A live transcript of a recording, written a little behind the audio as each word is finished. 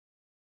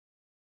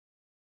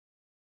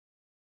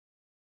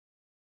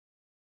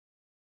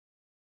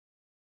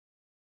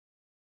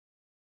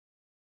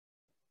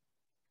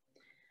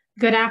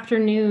Good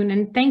afternoon,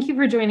 and thank you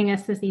for joining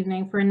us this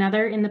evening for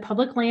another in the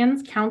Public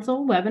Lands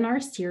Council webinar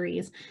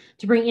series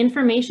to bring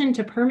information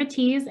to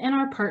permittees and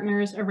our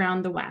partners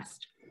around the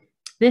West.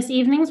 This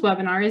evening's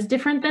webinar is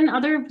different than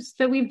others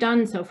that we've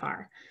done so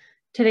far.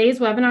 Today's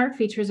webinar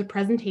features a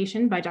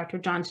presentation by Dr.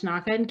 John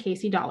Tanaka and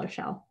Kasey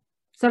Dollerschell.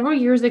 Several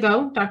years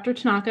ago, Dr.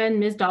 Tanaka and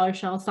Ms.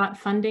 Dollerschell sought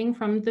funding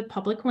from the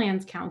Public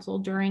Lands Council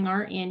during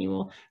our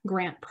annual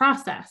grant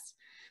process.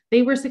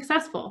 They were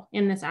successful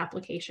in this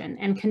application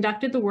and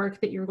conducted the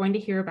work that you're going to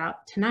hear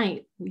about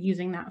tonight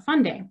using that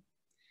funding.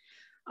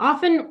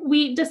 Often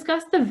we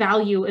discuss the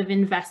value of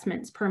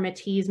investments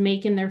permittees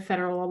make in their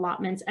federal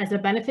allotments as a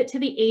benefit to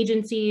the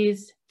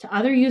agencies, to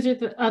other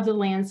users of the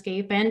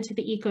landscape, and to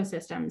the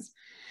ecosystems.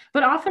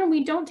 But often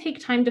we don't take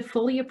time to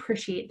fully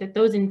appreciate that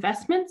those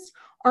investments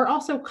are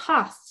also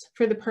costs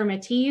for the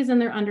permittees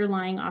and their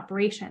underlying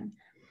operation.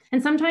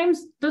 And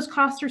sometimes those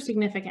costs are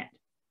significant.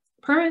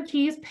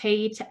 Permittees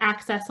pay to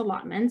access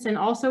allotments and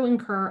also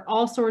incur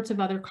all sorts of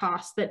other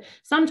costs that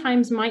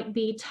sometimes might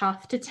be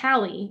tough to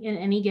tally in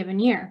any given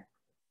year.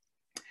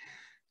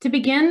 To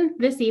begin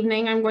this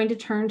evening, I'm going to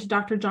turn to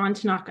Dr. John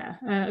Tanaka,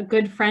 a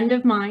good friend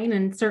of mine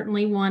and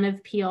certainly one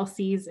of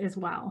PLC's as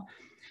well.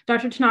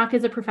 Dr. Tanaka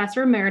is a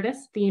professor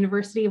emeritus at the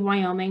University of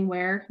Wyoming,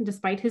 where,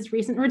 despite his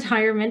recent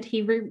retirement,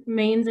 he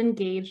remains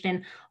engaged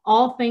in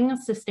all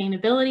things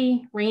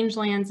sustainability,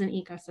 rangelands, and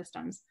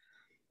ecosystems.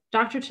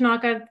 Dr.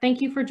 Tanaka,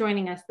 thank you for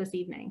joining us this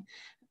evening.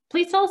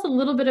 Please tell us a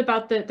little bit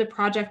about the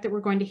project that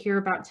we're going to hear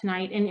about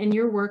tonight and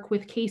your work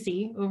with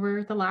Kasey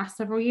over the last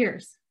several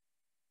years.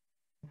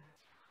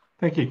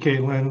 Thank you,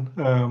 Caitlin.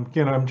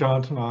 Again, I'm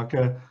John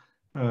Tanaka.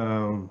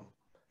 I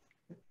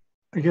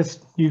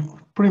guess you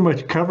pretty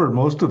much covered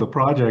most of the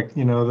project.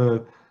 You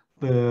know,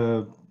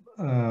 the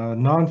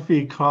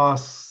non-fee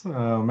costs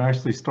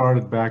actually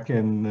started back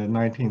in the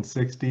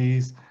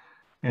 1960s,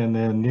 and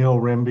then Neil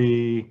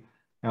Rimby,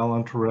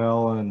 Alan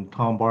Terrell, and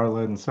Tom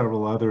Bartlett and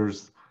several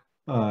others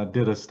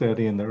did a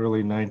study in the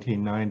early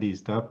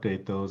 1990s to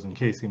update those, and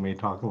Kasey may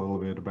talk a little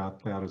bit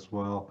about that as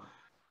well.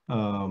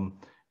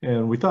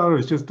 And we thought it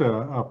was just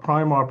a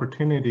prime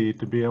opportunity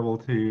to be able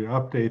to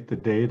update the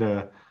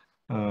data.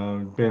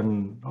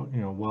 Been,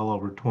 well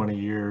over 20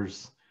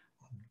 years,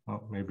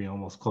 well, maybe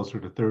almost closer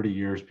to 30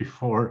 years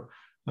before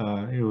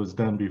it was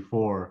done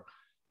before.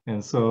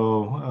 And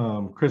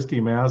so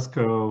Christy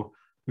Masco,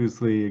 who's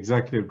the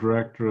executive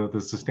director of the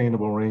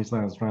Sustainable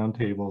Rangelands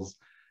Roundtables,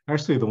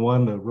 actually the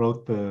one that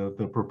wrote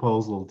the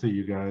proposal to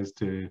you guys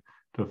to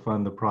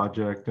fund the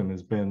project and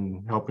has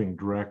been helping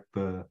direct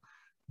the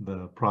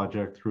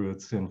project through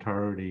its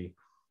entirety.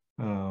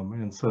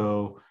 And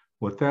so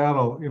with that,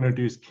 I'll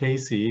introduce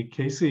Kasey.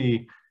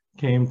 Kasey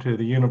came to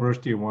the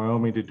University of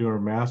Wyoming to do her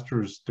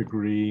master's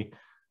degree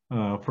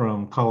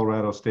from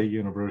Colorado State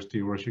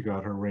University, where she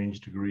got her range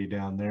degree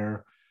down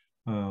there.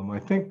 I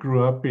think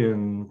grew up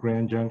in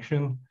Grand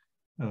Junction,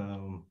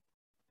 or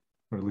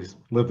at least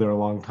lived there a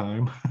long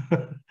time.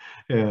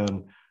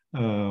 And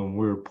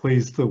we're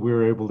pleased that we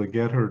were able to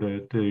get her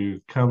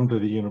to come to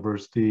the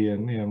university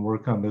and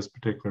work on this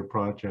particular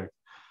project.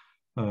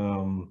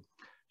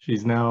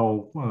 She's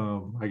now,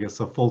 I guess,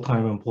 a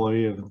full-time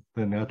employee of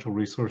the Natural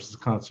Resources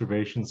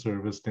Conservation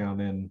Service down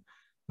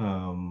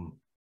in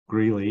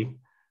Greeley.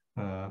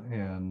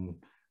 And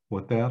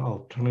with that,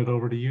 I'll turn it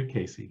over to you,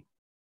 Kasey.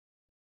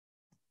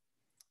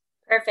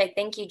 Perfect.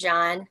 Thank you,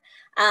 John.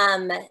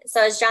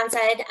 So as John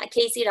said,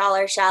 Kasey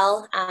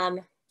Dollerschell, and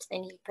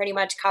he pretty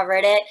much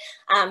covered it,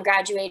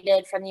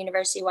 graduated from the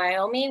University of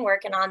Wyoming,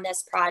 working on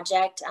this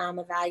project,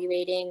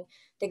 evaluating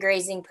the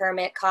grazing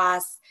permit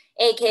costs,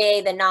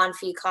 AKA the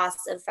non-fee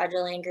costs of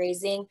federal land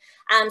grazing.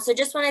 So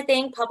just want to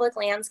thank Public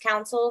Lands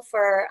Council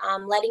for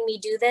letting me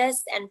do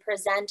this and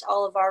present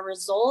all of our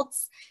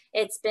results.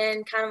 It's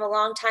been kind of a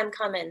long time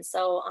coming,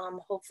 so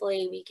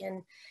hopefully we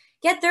can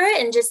get through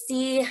it and just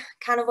see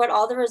kind of what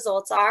all the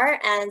results are.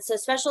 And so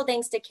special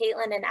thanks to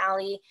Caitlin and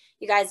Allie.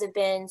 You guys have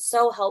been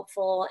so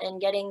helpful in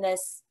getting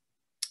this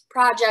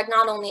project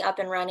not only up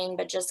and running,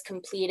 but just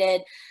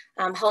completed.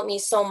 Helped me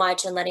so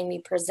much in letting me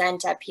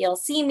present at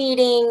PLC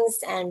meetings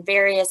and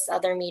various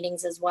other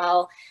meetings as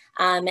well.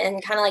 And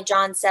kind of like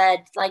John said,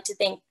 I'd like to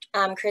thank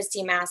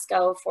Christy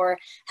Masco for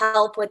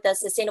help with the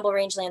Sustainable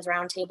Rangelands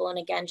Roundtable, and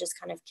again, just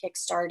kind of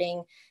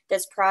kickstarting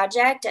this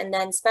project. And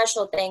then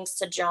special thanks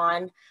to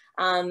John.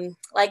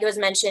 Like it was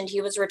mentioned,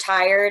 he was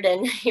retired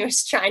and he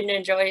was trying to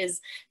enjoy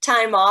his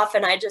time off,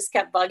 and I just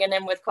kept bugging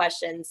him with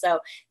questions. So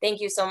thank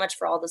you so much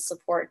for all the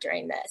support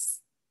during this.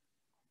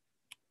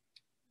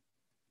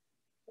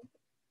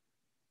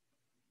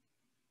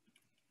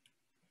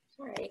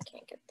 Sorry, I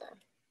can't get the...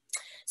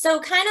 So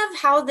kind of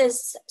how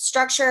this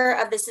structure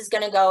of this is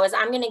going to go is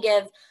I'm going to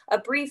give a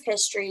brief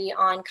history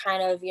on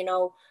kind of, you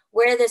know,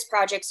 where this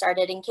project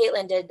started, and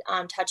Caitlin did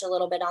touch a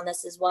little bit on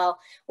this as well,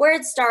 where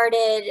it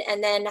started,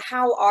 and then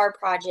how our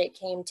project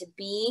came to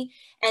be.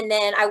 And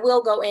then I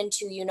will go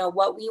into, you know,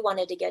 what we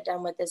wanted to get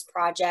done with this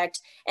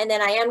project. And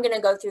then I am going to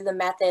go through the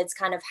methods,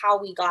 kind of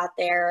how we got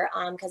there,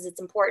 because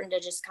it's important to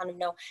just kind of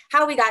know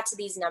how we got to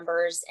these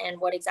numbers and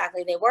what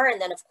exactly they were.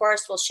 And then of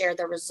course we'll share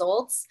the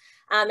results.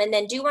 And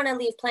then do want to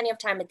leave plenty of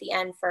time at the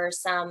end for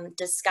some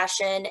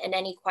discussion and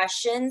any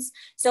questions.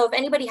 So if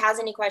anybody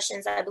has any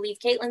questions, I believe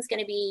Caitlin's going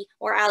to be,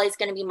 or Allie's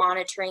going to be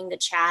monitoring the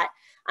chat.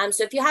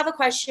 So if you have a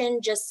question,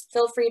 just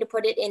feel free to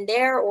put it in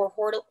there or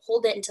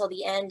hold it until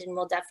the end, and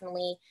we'll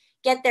definitely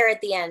get there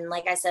at the end.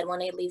 Like I said,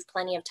 want to leave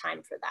plenty of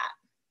time for that.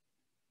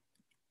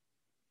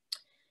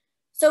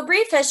 So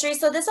brief history.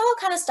 So this all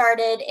kind of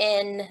started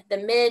in the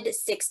mid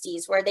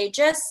 60s, where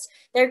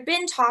there'd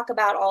been talk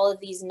about all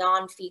of these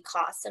non-fee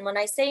costs. And when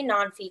I say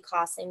non-fee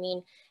costs, I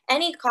mean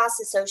any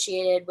costs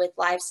associated with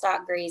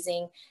livestock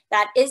grazing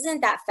that isn't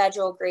that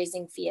federal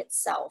grazing fee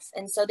itself.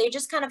 And so they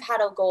just kind of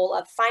had a goal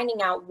of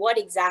finding out what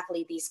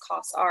exactly these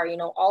costs are, you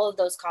know, all of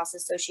those costs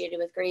associated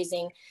with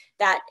grazing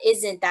that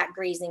isn't that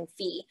grazing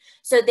fee.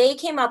 So they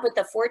came up with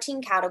the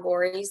 14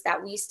 categories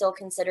that we still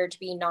consider to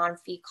be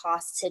non-fee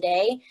costs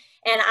today.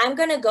 And I'm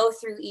going to go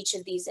through each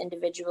of these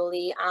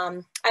individually.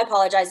 I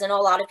apologize. I know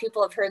a lot of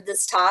people have heard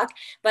this talk,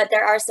 but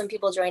there are some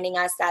people joining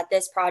us that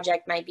this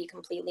project might be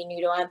completely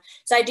new to them.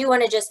 So I do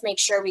want to just make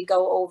sure we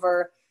go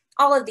over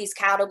all of these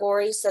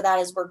categories so that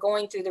as we're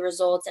going through the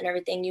results and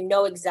everything, you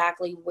know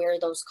exactly where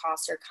those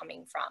costs are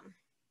coming from.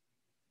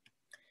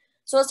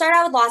 So we'll start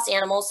out with lost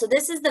animals. So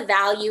this is the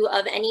value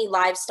of any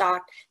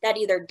livestock that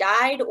either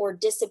died or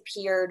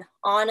disappeared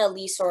on a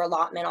lease or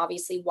allotment,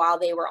 obviously while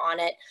they were on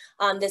it.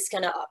 This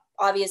can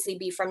obviously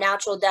be from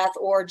natural death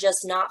or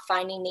just not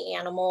finding the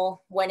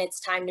animal when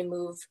it's time to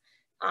move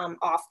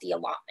off the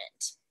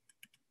allotment.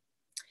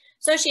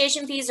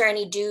 Association fees are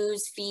any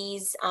dues,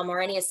 fees,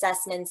 or any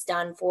assessments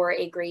done for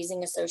a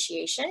grazing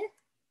association.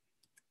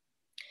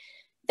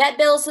 Vet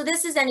bills, so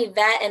this is any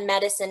vet and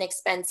medicine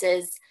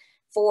expenses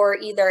for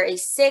either a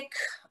sick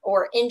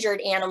or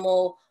injured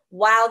animal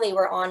while they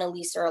were on a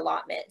lease or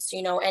allotment. So,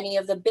 you know, any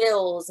of the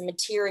bills,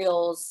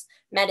 materials,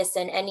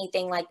 medicine,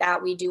 anything like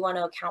that, we do want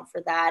to account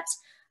for that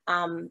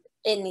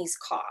in these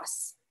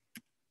costs.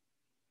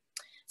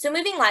 So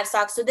moving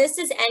livestock, so this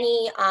is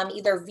any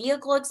either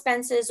vehicle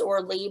expenses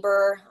or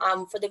labor.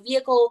 For the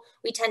vehicle,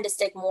 we tend to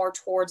stick more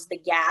towards the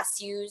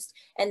gas used,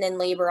 and then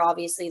labor,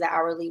 obviously the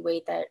hourly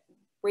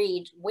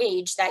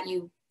wage that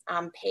you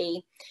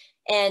pay.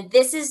 And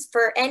this is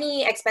for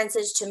any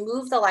expenses to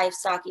move the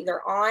livestock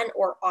either on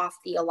or off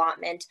the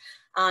allotment.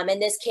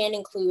 And this can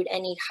include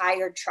any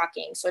hired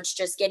trucking. So it's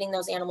just getting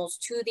those animals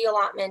to the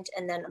allotment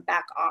and then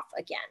back off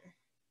again.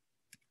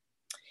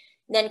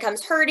 Then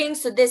comes herding.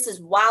 So this is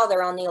while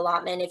they're on the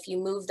allotment. If you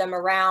move them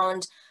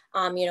around,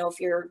 you know, if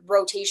you're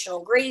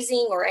rotational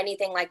grazing or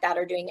anything like that,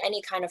 or doing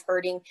any kind of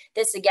herding,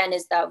 this again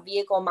is the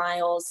vehicle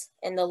miles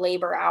and the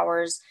labor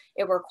hours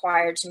it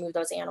required to move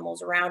those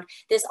animals around.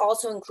 This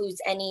also includes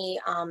any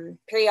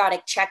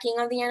periodic checking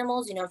of the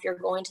animals. You know, if you're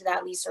going to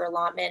that lease or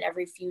allotment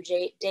every few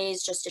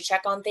days just to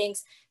check on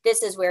things,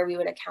 this is where we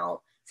would account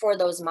for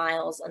those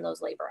miles and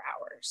those labor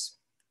hours.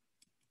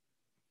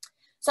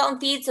 Salt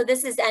and feed, so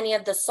this is any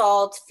of the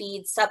salt,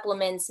 feed,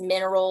 supplements,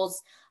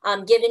 minerals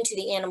given to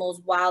the animals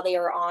while they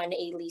are on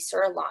a lease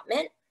or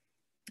allotment.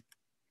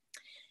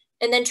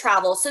 And then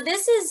travel. So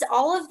this is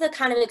all of the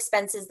kind of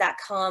expenses that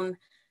come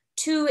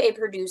to a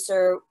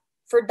producer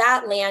for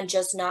that land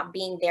just not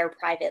being their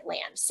private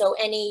land. So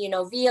any, you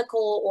know,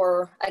 vehicle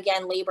or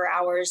again, labor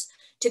hours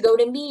to go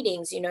to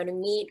meetings, you know, to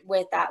meet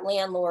with that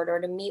landlord or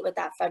to meet with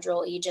that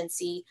federal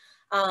agency.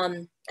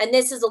 And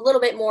this is a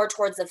little bit more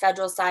towards the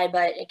federal side,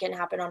 but it can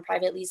happen on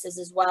private leases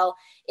as well.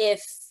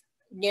 If,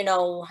 you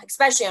know,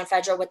 especially on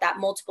federal with that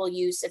multiple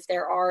use, if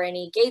there are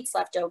any gates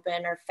left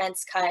open or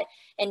fence cut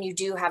and you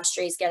do have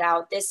strays get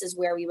out, this is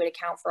where we would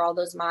account for all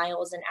those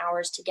miles and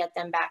hours to get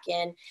them back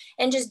in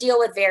and just deal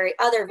with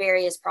other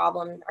various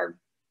problems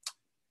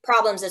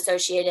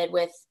associated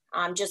with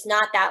just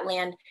not that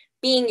land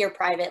being your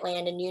private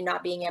land and you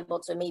not being able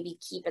to maybe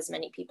keep as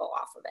many people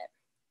off of it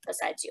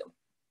besides you.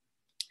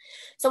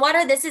 So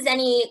water, this is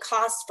any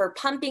cost for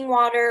pumping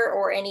water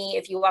or any,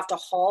 if you have to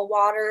haul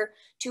water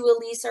to a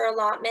lease or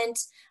allotment.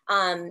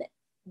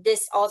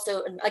 This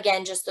also,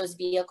 again, just those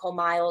vehicle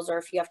miles or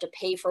if you have to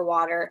pay for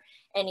water,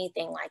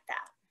 anything like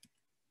that.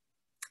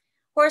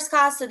 Horse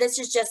costs, so this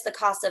is just the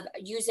cost of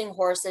using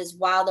horses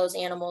while those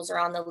animals are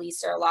on the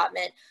lease or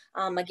allotment.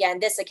 Again,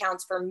 this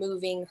accounts for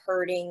moving,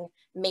 herding,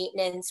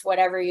 maintenance,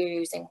 whatever you're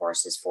using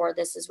horses for,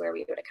 this is where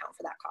we would account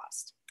for that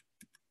cost.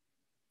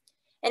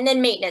 And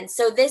then maintenance.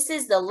 So this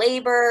is the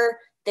labor,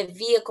 the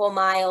vehicle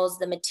miles,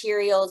 the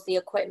materials, the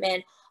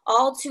equipment,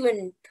 all to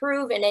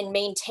improve and then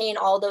maintain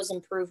all those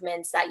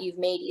improvements that you've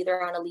made either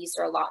on a lease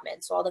or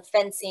allotment. So all the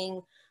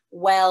fencing,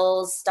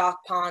 wells,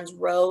 stock ponds,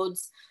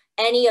 roads,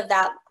 any of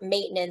that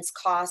maintenance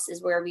costs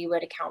is where we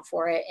would account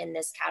for it in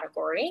this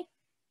category.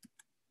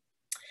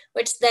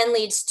 which then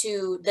leads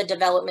to the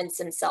developments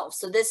themselves.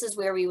 So this is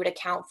where we would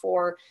account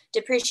for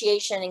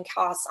depreciation and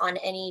costs on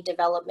any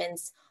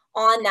developments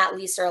on that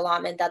lease or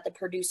allotment that the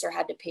producer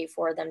had to pay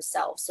for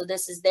themselves. So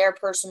this is their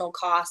personal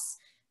costs,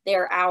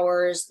 their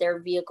hours, their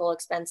vehicle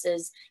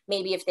expenses.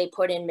 Maybe if they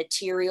put in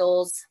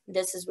materials,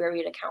 this is where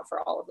we'd account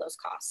for all of those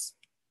costs.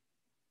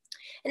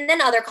 And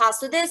then other costs.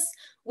 So this,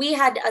 we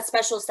had a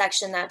special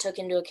section that took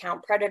into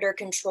account predator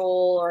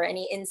control or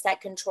any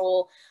insect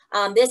control.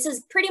 This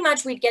is pretty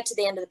much, we'd get to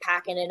the end of the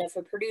packet, and if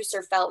a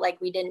producer felt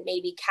like we didn't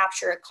maybe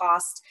capture a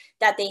cost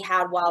that they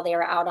had while they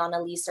were out on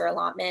a lease or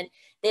allotment,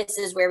 this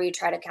is where we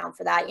try to account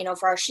for that. You know,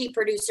 for our sheep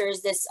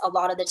producers, this, a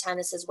lot of the time,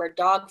 this is where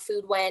dog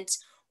food went,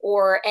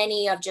 or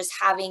any of just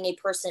having a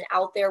person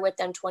out there with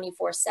them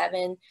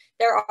 24/7.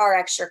 There are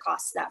extra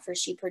costs to that for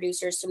sheep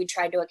producers, so we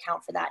tried to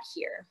account for that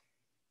here.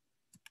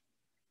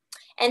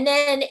 And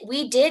then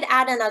we did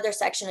add another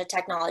section of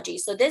technology.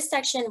 So this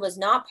section was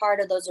not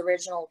part of those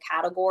original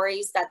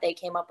categories that they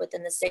came up with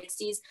in the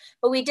 60s,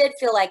 but we did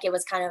feel like it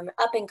was kind of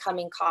up and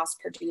coming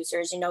cost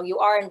producers. You know, you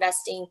are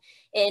investing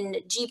in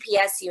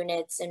GPS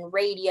units and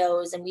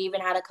radios, and we even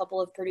had a couple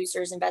of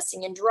producers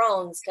investing in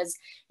drones because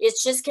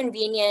it's just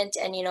convenient,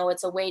 and, you know,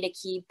 it's a way to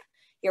keep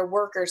your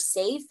workers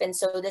safe. And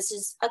so this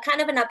is a kind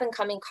of an up and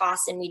coming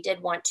cost, and we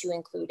did want to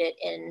include it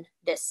in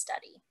this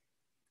study.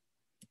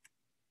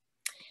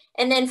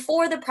 And then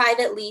for the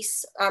private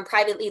lease,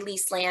 privately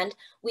leased land,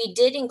 we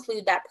did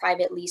include that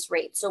private lease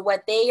rate. So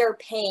what they are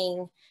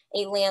paying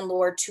a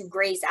landlord to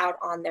graze out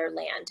on their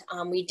land,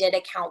 we did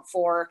account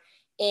for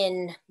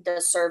in the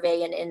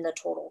survey and in the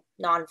total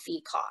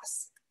non-fee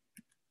costs.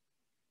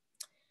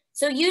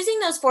 So using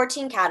those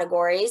 14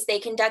 categories, they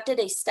conducted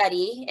a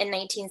study in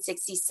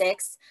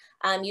 1966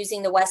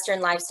 using the Western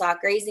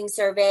Livestock Grazing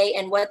Survey.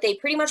 And what they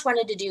pretty much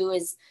wanted to do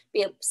is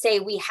say,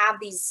 we have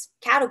these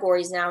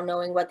categories now,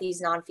 knowing what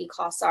these non-fee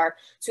costs are.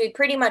 So we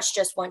pretty much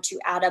just want to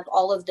add up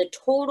all of the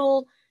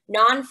total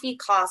non-fee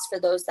costs for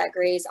those that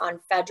graze on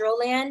federal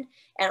land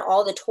and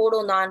all the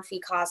total non-fee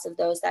costs of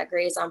those that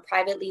graze on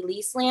privately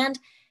leased land,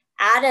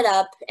 add it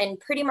up and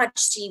pretty much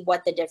see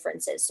what the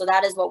difference is. So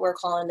that is what we're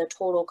calling the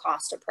total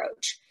cost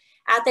approach.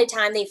 At the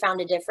time, they found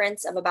a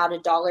difference of about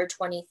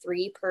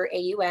 $1.23 per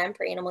AUM,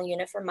 per animal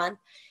unit per month.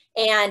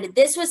 And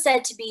this was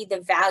said to be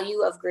the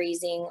value of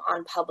grazing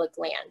on public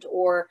land,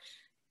 or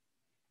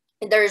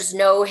there's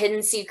no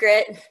hidden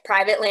secret.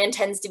 Private land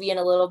tends to be in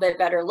a little bit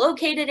better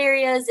located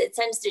areas. It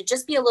tends to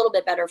just be a little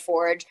bit better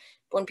forage.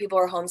 When people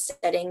were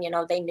homesteading, you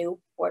know, they knew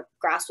what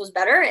grass was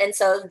better. And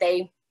so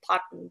they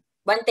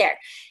went there.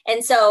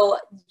 And so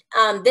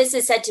this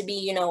is said to be,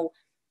 you know,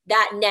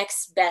 that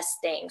next best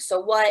thing. So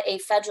what a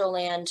federal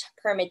land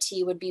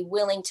permittee would be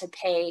willing to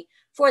pay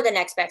for the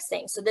next best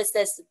thing. So this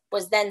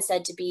was then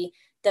said to be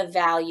the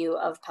value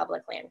of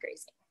public land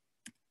grazing.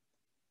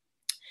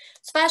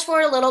 So fast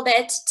forward a little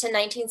bit to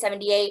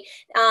 1978,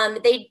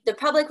 the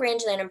Public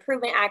Rangeland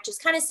Improvement Act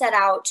just kind of set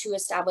out to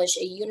establish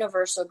a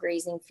universal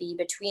grazing fee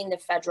between the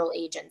federal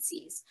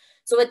agencies.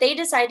 So what they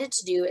decided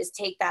to do is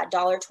take that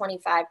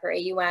 $1.25 per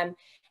AUM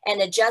and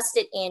adjust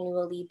it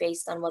annually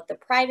based on what the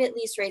private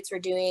lease rates were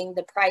doing,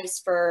 the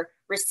price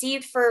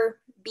received for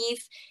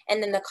beef,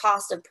 and then the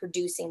cost of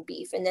producing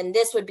beef. And then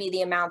this would be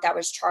the amount that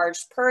was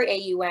charged per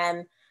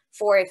AUM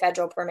for a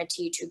federal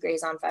permittee to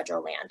graze on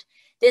federal land.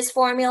 This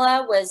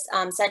formula was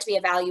set to be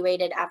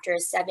evaluated after a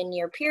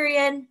 7-year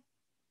period.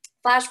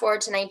 Flash forward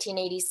to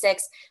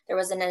 1986, there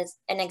was an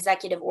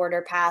executive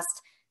order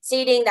passed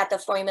stating that the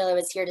formula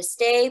was here to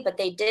stay, but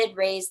they did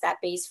raise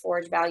that base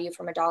forage value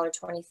from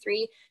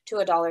 $1.23 to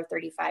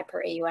 $1.35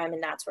 per AUM,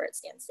 and that's where it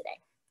stands today.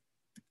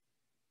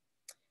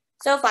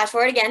 So flash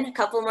forward again, a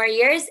couple more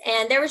years,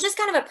 and there was just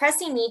kind of a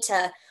pressing need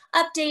to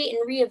update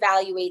and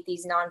reevaluate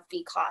these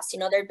non-fee costs. You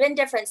know, there had been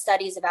different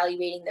studies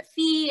evaluating the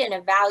fee and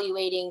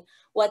evaluating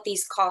what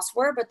these costs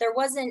were, but there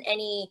wasn't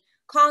any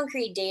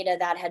concrete data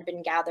that had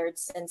been gathered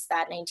since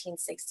that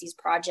 1960s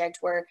project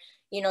where,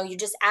 you know, you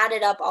just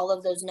added up all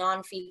of those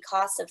non-fee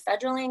costs of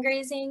federal land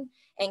grazing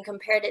and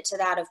compared it to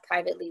that of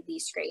privately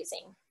leased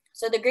grazing.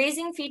 So the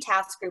Grazing Fee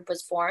Task Group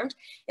was formed.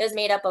 It was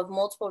made up of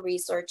multiple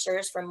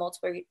researchers from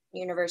multiple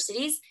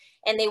universities,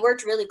 and they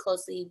worked really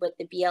closely with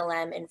the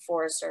BLM and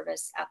Forest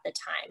Service at the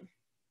time.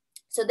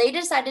 So they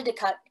decided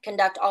to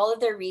conduct all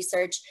of their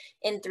research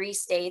in 3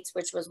 states,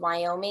 which was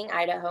Wyoming,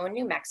 Idaho, and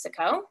New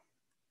Mexico.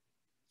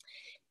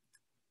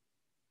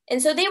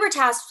 And so they were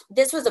tasked,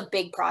 this was a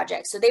big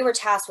project. So they were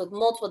tasked with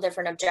multiple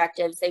different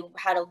objectives. They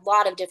had a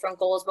lot of different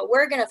goals, but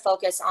we're going to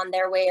focus on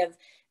their way of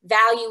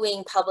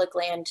valuing public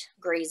land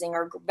grazing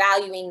or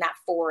valuing that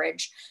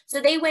forage. So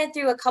they went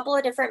through a couple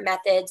of different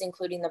methods,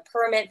 including the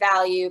permit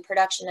value,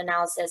 production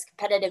analysis,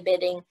 competitive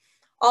bidding,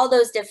 all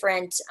those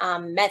different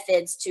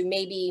methods to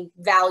maybe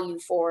value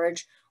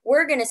forage.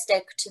 We're going to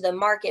stick to the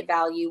market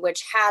value,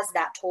 which has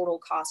that total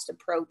cost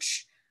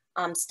approach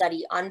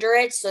study under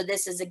it. So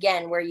this is,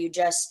 again, where you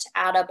just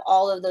add up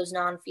all of those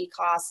non-fee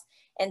costs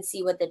and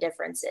see what the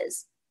difference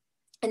is.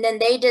 And then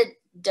they did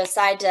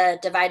decide to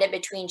divide it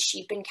between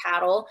sheep and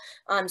cattle.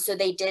 So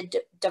they did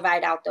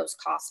divide out those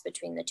costs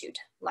between the 2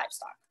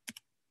 livestock.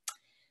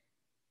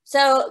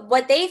 So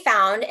what they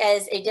found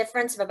is a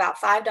difference of about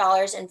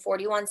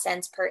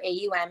 $5.41 per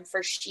AUM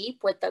for sheep,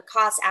 with the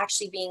cost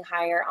actually being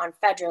higher on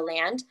federal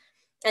land.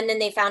 And then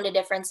they found a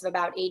difference of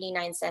about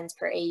 89 cents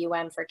per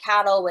AUM for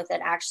cattle, with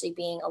it actually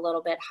being a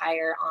little bit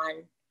higher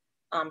on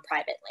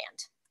private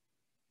land.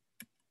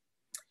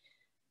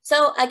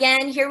 So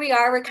again, here we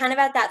are, we're kind of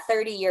at that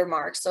 30-year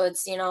mark. So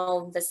it's, you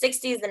know, the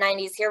 60s, the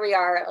 90s, here we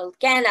are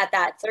again at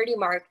that 30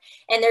 mark.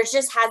 And there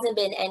just hasn't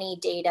been any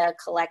data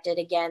collected,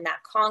 again,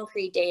 that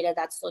concrete data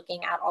that's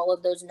looking at all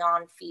of those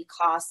non-fee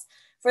costs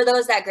for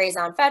those that graze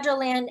on federal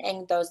land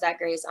and those that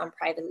graze on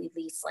privately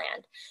leased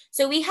land.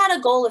 So we had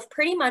a goal of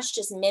pretty much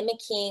just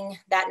mimicking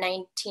that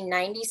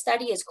 1990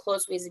 study as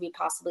closely as we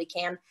possibly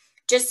can,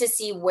 just to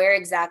see where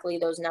exactly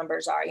those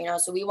numbers are, you know.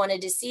 So we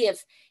wanted to see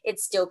if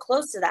it's still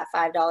close to that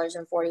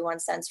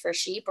 $5.41 for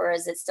sheep, or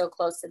is it still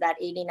close to that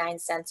 89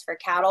 cents for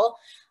cattle?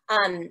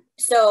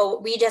 So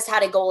we just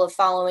had a goal of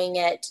following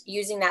it,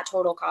 using that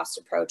total cost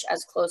approach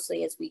as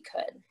closely as we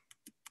could.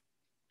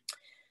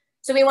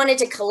 So we wanted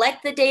to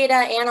collect the data,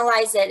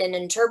 analyze it, and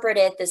interpret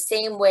it the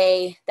same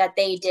way that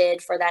they did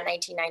for that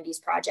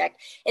 1990s project.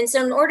 And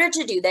so in order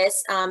to do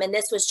this, and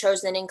this was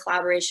chosen in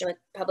collaboration with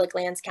Public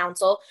Lands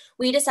Council,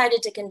 we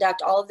decided to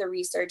conduct all of the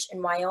research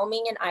in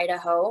Wyoming and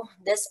Idaho.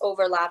 This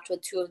overlapped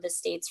with 2 of the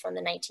states from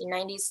the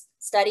 1990s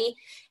study.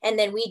 And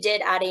then we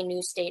did add a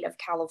new state of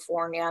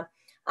California.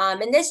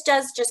 And this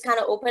does just kind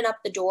of open up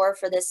the door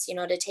for this, you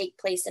know, to take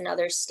place in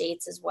other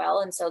states as well.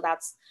 And so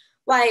that's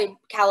why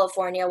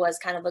California was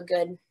kind of a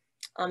good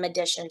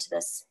addition to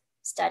this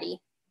study.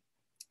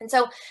 And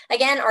so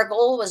again, our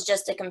goal was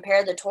just to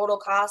compare the total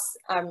costs,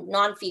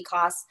 non-fee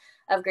costs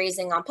of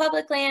grazing on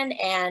public land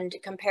and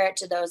compare it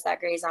to those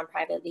that graze on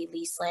privately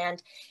leased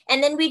land.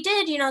 And then we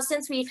did, you know,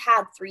 since we've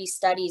had 3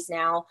 studies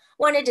now,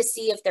 wanted to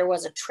see if there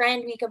was a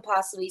trend we could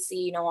possibly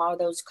see, you know, are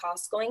those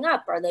costs going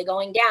up? Are they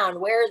going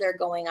down? Where they're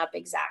going up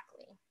exactly?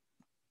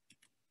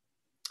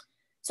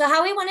 So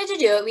how we wanted to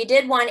do it, we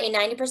did want a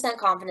 90%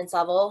 confidence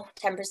level,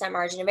 10%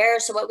 margin of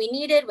error. So what we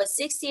needed was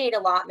 68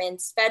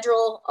 allotments,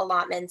 federal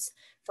allotments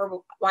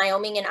for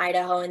Wyoming and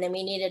Idaho, and then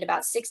we needed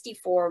about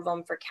 64 of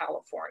them for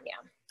California.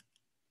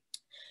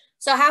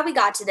 So how we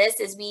got to this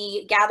is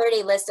we gathered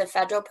a list of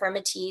federal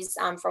permittees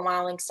from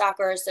Wyoming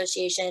Stockgrowers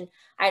Association,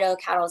 Idaho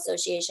Cattle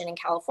Association, and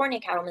California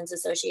Cattlemen's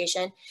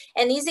Association.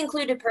 And these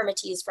included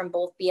permittees from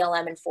both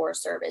BLM and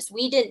Forest Service.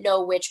 We didn't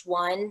know which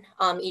one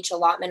each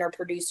allotment or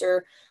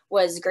producer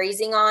was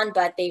grazing on,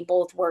 but they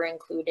both were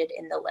included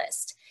in the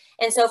list.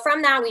 And so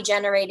from that, we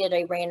generated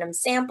a random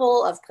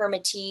sample of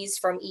permittees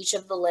from each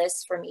of the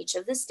lists from each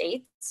of the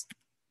states.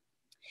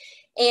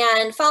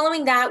 And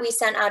following that, we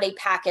sent out a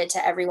packet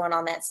to everyone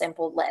on that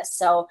sample list.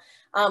 So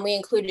we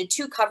included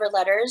 2 cover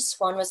letters.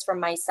 One was from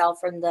myself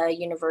from the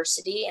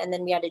university, and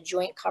then we had a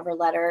joint cover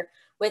letter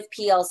with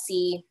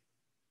PLC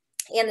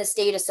and the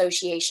state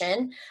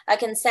association, a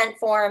consent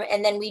form,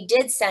 and then we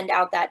did send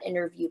out that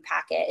interview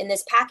packet. And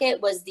this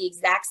packet was the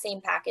exact same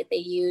packet they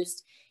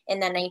used in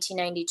the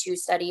 1992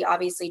 study,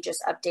 obviously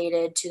just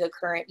updated to the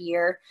current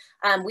year.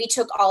 We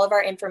took all of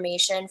our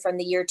information from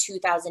the year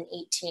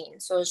 2018.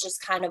 So it was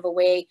just kind of a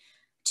way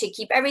to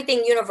keep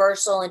everything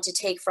universal and to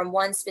take from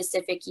one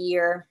specific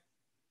year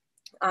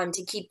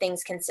to keep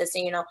things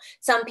consistent. You know,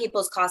 some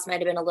people's costs might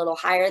have been a little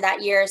higher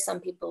that year.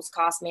 Some people's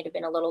costs might have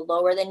been a little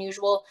lower than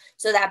usual.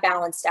 So that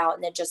balanced out,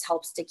 and it just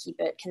helps to keep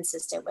it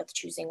consistent with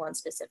choosing one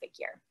specific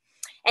year.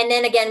 And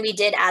then again, we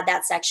did add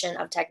that section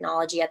of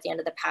technology at the end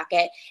of the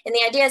packet. And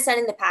the idea of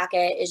sending the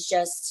packet is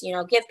just, you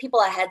know, give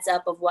people a heads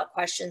up of what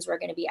questions we're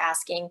going to be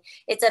asking.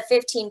 It's a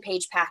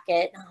 15-page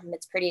packet.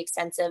 It's pretty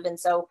extensive. And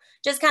so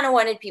just kind of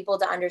wanted people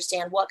to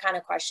understand what kind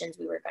of questions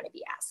we were going to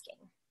be asking.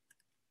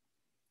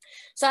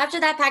 So after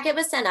that packet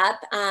was sent up,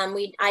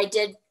 I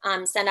did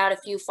send out a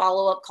few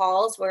follow-up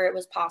calls where it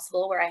was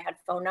possible, where I had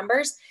phone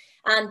numbers.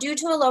 Due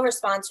to a low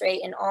response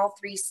rate in all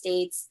 3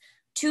 states,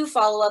 2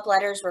 follow-up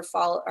letters were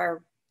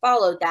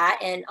followed that,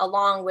 and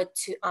along with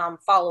 2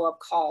 follow-up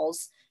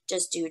calls,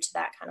 just due to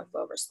that kind of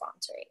low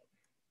response rate.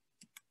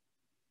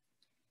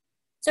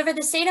 So for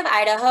the state of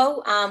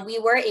Idaho, we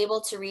were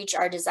able to reach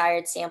our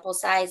desired sample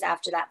size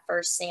after that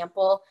first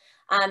sample.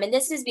 And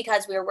this is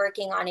because we were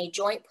working on a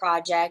joint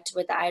project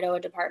with the Idaho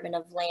Department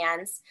of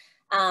Lands.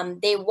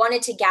 They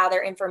wanted to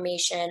gather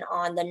information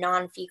on the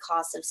non-fee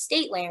costs of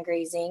state land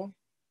grazing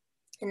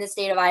in the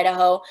state of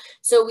Idaho.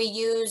 So we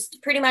used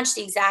pretty much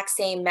the exact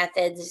same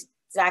methods,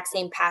 exact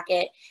same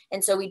packet.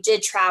 And so we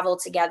did travel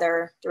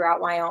together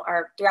throughout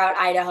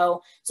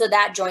Idaho. So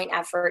that joint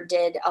effort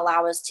did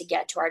allow us to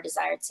get to our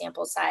desired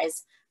sample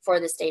size for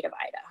the state of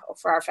Idaho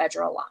for our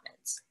federal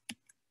allotments.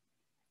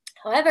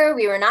 However,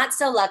 we were not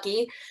so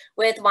lucky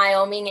with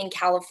Wyoming and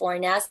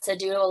California, so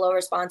due to a low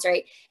response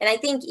rate. And I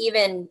think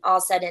even all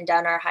said and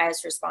done, our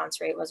highest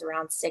response rate was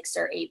around 6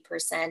 or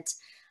 8%.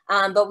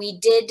 But we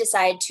did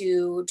decide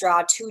to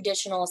draw 2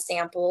 additional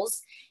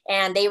samples,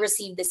 and they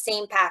received the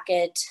same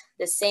packet,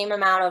 the same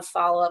amount of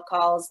follow-up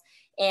calls,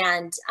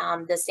 and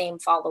the same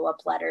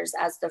follow-up letters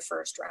as the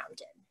first round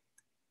did.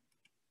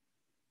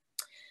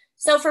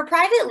 So for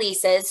private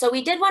leases, so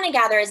we did want to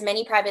gather as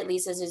many private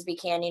leases as we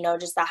can, you know,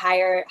 just the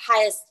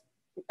highest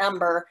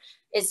number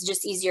is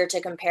just easier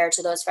to compare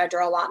to those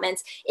federal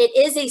allotments. It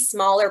is a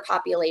smaller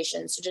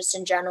population. So just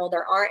in general,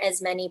 there aren't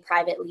as many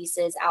private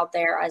leases out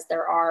there as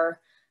there are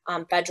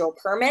federal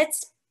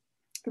permits,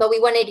 but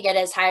we wanted to get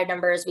as high a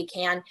number as we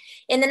can.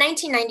 In the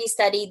 1990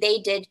 study, they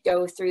did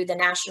go through the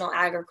National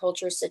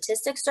Agriculture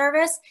Statistics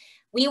Service.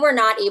 We were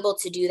not able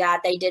to do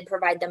that. They did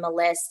provide them a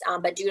list,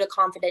 but due to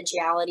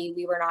confidentiality,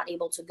 we were not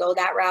able to go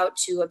that route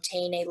to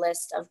obtain a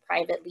list of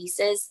private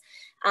leases.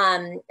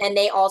 And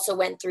they also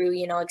went through,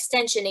 you know,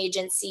 extension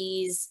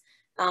agencies,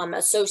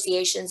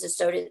 associations,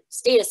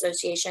 state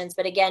associations.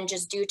 But again,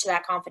 just due to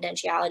that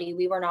confidentiality,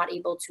 we were not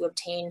able to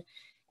obtain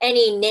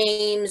any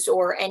names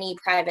or any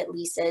private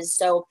leases.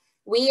 So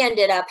we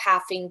ended up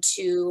having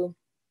to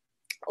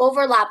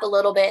overlap a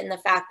little bit in the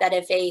fact that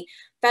if a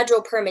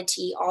federal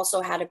permittee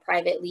also had a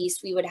private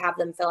lease, we would have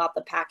them fill out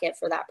the packet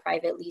for that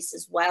private lease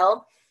as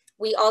well.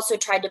 We also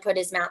tried to put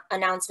his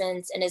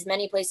announcements in as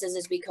many places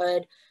as we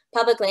could.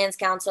 Public Lands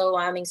Council,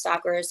 Wyoming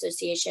Stock Growers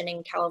Association,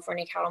 and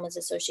California Cattlemen's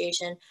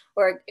Association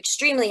were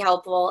extremely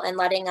helpful in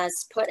letting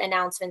us put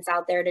announcements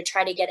out there to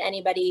try to get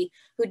anybody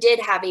who did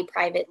have a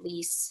private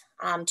lease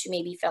to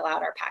maybe fill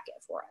out our packet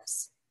for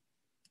us.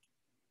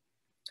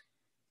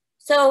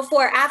 So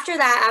after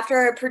that,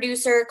 after a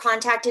producer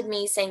contacted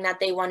me saying that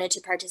they wanted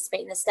to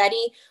participate in the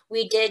study,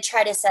 we did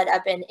try to set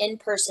up an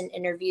in-person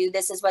interview.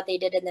 This is what they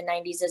did in the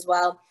 90s as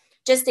well.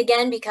 Just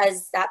again,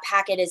 because that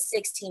packet is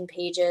 16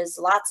 pages,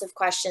 lots of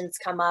questions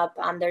come up.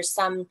 There's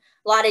a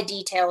lot of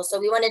detail. So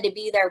we wanted to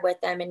be there with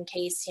them in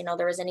case, you know,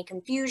 there was any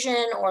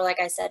confusion or,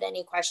 like I said,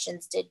 any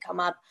questions did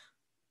come up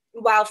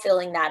while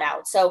filling that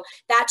out. So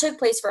that took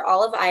place for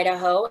all of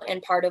Idaho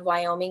and part of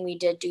Wyoming. We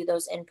did do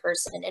those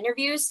in-person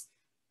interviews.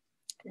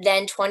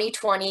 Then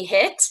 2020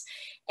 hit.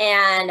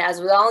 And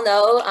as we all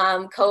know,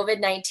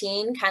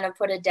 COVID-19 kind of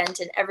put a dent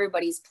in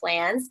everybody's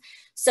plans.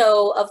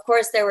 So of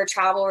course there were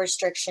travel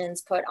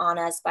restrictions put on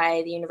us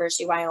by the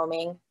University of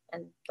Wyoming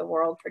and the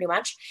world pretty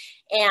much.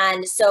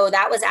 And so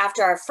that was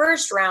after our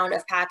first round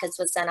of packets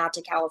was sent out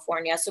to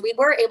California. So we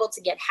were able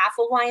to get half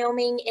of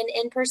Wyoming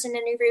in-person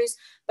interviews,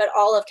 but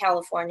all of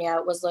California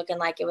was looking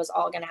like it was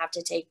all going to have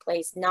to take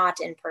place not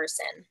in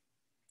person.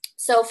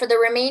 So for the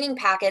remaining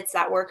packets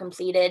that were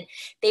completed,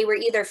 they were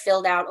either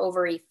filled out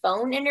over a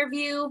phone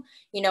interview,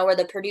 you know, where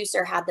the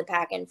producer had the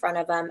packet in front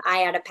of them. I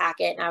had a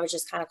packet and I was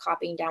just kind of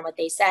copying down what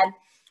they said.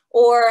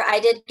 Or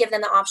I did give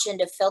them the option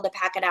to fill the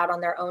packet out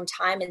on their own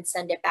time and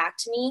send it back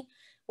to me.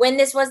 When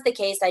this was the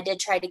case, I did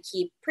try to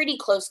keep pretty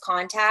close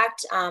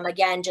contact,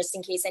 again, just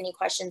in case any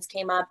questions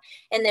came up.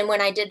 And then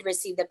when I did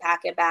receive the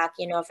packet back,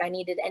 you know, if I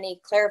needed any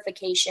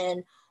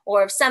clarification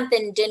or if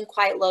something didn't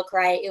quite look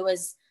right, it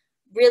was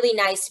really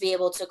nice to be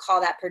able to call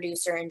that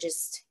producer and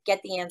just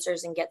get the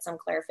answers and get some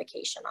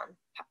clarification on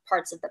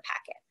parts of the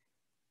packet.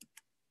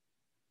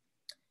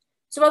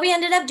 So what we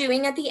ended up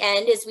doing at the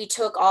end is we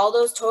took all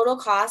those total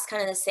costs,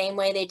 kind of the same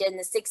way they did in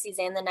the 60s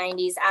and the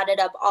 90s, added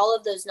up all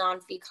of those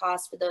non-fee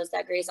costs for those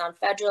that graze on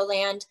federal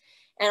land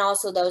and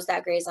also those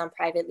that graze on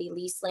privately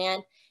leased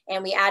land.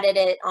 And we added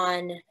it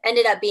on,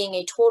 ended up being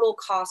a total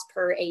cost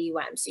per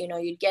AUM. So, you know,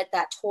 you'd get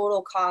that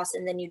total cost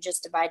and then you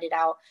just divide it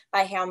out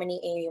by how many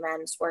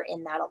AUMs were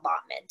in that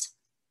allotment.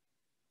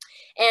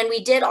 And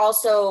we did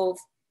also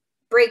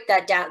break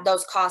that down,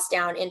 those costs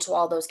down into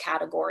all those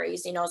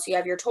categories, you know, so you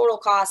have your total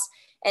cost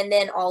and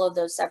then all of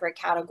those separate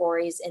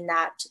categories in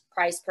that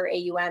price per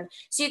AUM.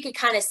 So you could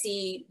kind of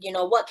see, you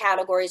know, what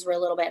categories were a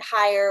little bit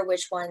higher,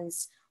 which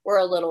ones were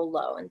a little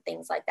low and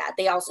things like that.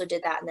 They also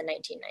did that in the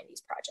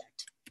 1990s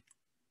project.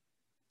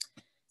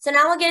 So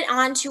now we'll get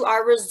on to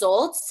our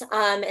results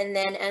and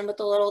then end with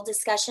a little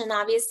discussion,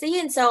 obviously.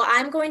 And so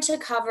I'm going to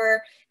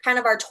cover kind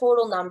of our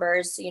total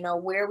numbers, you know,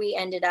 where we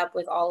ended up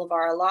with all of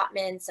our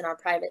allotments and our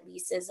private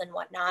leases and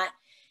whatnot.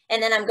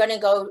 And then I'm going to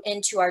go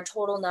into our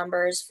total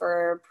numbers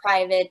for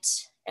private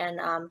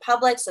and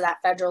public, so that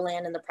federal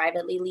land and the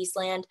privately leased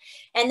land.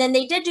 And then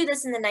they did do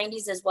this in the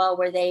 90s as well,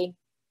 where they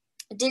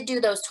did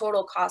do those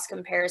total cost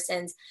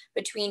comparisons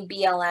between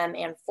BLM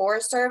and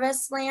Forest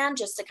Service land,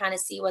 just to kind of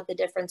see what the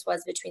difference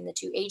was between the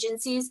two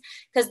agencies,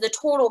 because the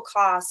total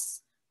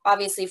costs,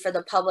 obviously for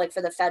the public,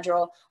 for the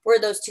federal, were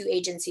those two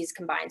agencies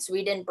combined. So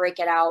we didn't break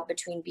it out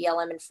between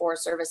BLM and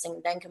Forest Service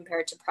and then compare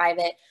it to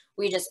private.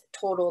 We just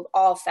totaled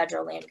all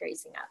federal land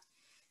grazing up.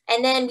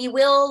 And then we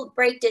will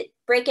break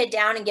it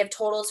down and give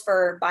totals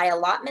for by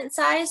allotment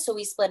size. So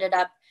we split it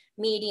up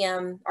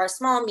medium, or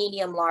small,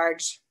 medium,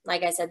 large.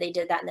 Like I said, they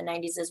did that in the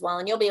 90s as well.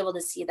 And you'll be able to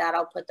see that.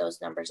 I'll put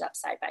those numbers up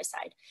side by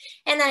side.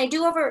 And then I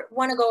do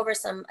want to go over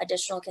some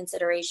additional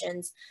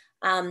considerations.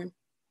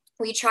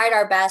 We tried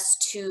our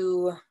best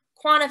to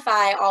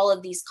quantify all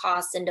of these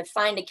costs and to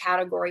find a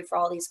category for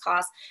all these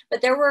costs,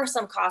 but there were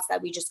some costs that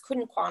we just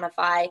couldn't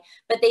quantify,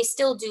 but they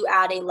still do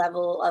add a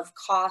level of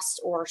cost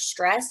or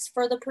stress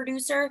for the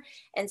producer.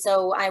 And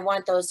so I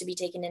want those to be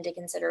taken into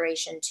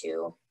consideration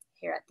too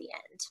here at the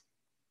end.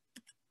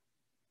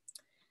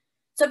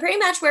 So pretty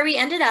much where we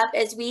ended up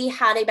is we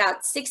had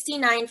about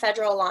 69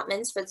 federal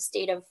allotments for the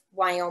state of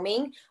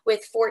Wyoming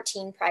with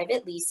 14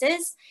 private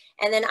leases.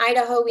 And then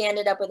Idaho, we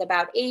ended up with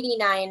about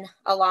 89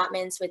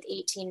 allotments with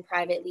 18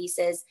 private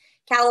leases.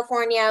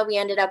 California, we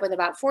ended up with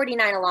about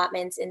 49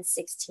 allotments and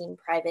 16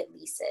 private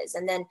leases.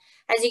 And then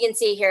as you can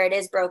see here, it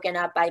is broken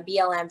up by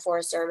BLM,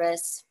 Forest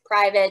Service,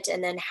 private,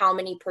 and then how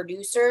many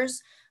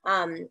producers.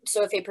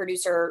 So if a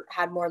producer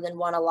had more than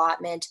one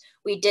allotment,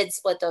 we did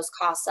split those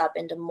costs up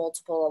into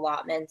multiple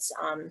allotments,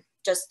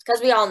 just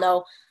because we all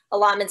know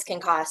allotments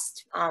can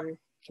cost,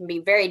 can be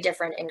very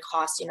different in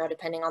cost, you know,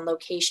 depending on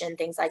location,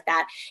 things like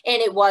that.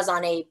 And it was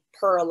on a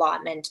per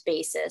allotment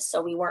basis. So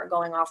we weren't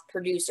going off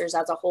producers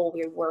as a whole,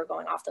 we were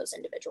going off those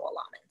individual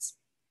allotments.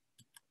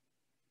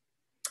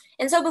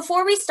 And so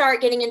before we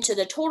start getting into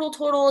the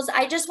totals,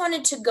 I just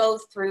wanted to go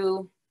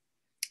through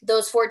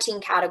those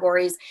 14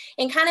 categories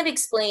and kind of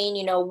explain,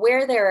 you know,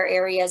 where there are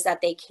areas that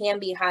they can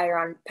be higher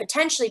on,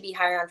 potentially be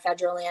higher on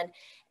federal land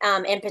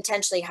and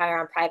potentially higher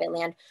on private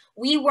land.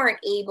 We weren't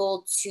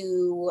able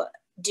to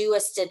do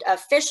a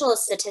official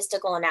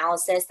statistical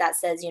analysis that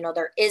says, you know,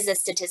 there is a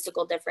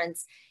statistical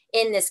difference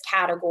in this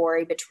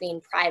category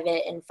between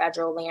private and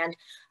federal land.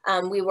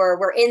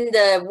 We're in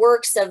the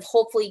works of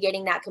hopefully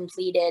getting that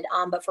completed,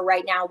 but for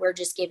right now, we're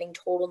just giving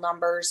total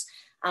numbers.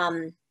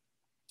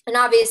 And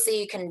obviously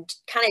you can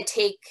kind of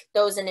take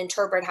those and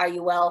interpret how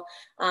you will,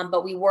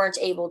 but we weren't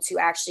able to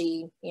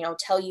actually, you know,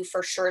 tell you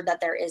for sure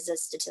that there is a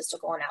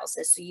statistical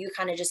analysis. So you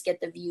kind of just get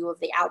the view of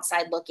the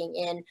outside looking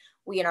in.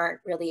 We aren't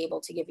really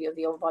able to give you a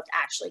view of what's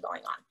actually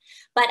going on.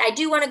 But I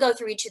do want to go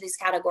through each of these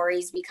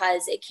categories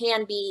because it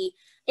can be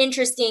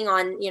interesting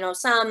on, you know,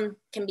 some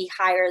can be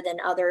higher than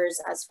others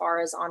as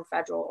far as on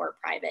federal or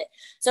private.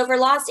 So for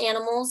lost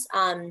animals,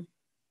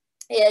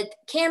 it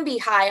can be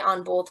high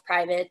on both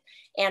private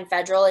and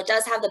federal. It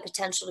does have the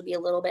potential to be a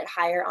little bit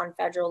higher on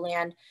federal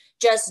land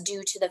just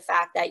due to the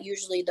fact that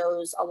usually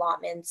those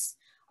allotments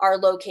are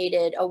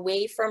located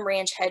away from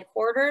ranch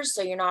headquarters.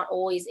 So you're not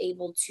always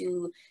able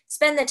to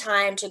spend the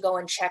time to go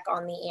and check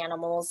on the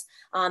animals.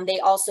 They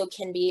also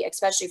can be,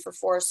 especially for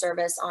Forest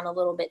Service, on a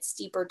little bit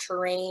steeper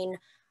terrain,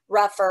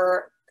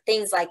 rougher,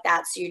 things like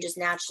that. So you just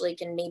naturally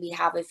can maybe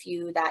have a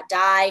few that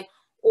die,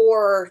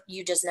 or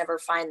you just never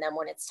find them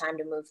when it's time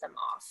to move them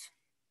off.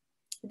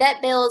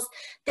 Vet bills,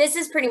 this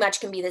is pretty much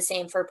can be the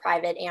same for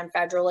private and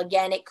federal.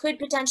 Again, it could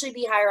potentially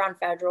be higher on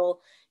federal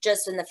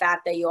just in the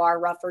fact that you are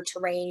rougher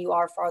terrain, you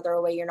are farther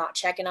away, you're not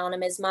checking on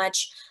them as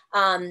much,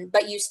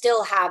 but you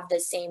still have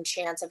the same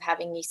chance of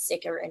having a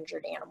sick or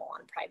injured animal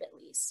on private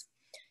lease.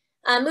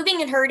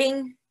 Moving and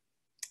herding,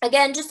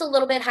 again, just a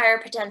little bit higher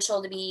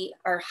potential to be,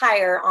 or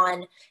higher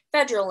on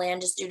federal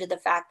land just due to the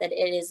fact that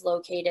it is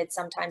located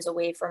sometimes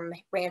away from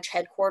ranch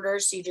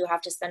headquarters. So you do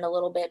have to spend a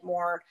little bit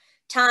more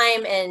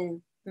time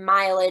and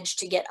mileage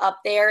to get up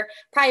there.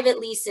 Private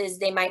leases,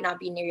 they might not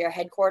be near your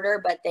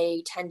headquarters, but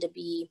they tend to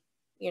be,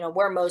 you know,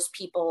 where most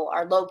people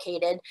are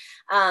located,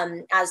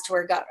 as to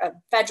where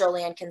federal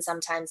land can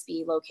sometimes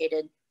be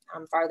located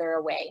farther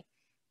away.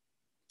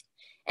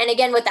 And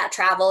again, with that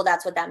travel,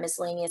 that's what that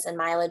miscellaneous and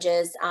mileage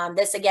is.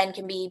 This again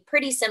can be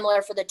pretty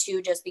similar for the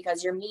two, just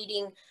because you're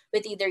meeting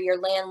with either your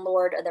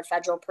landlord or the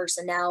federal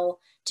personnel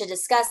to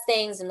discuss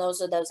things, and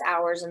those are those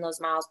hours and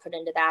those miles put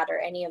into that, or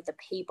any of the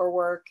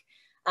paperwork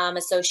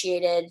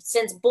associated,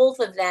 since both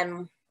of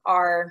them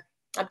are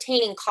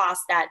obtaining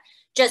costs that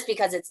just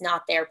because it's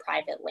not their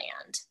private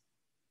land.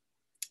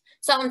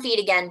 Salt and feed,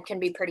 again, can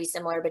be pretty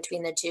similar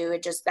between the two.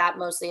 It just, that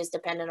mostly is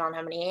dependent on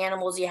how many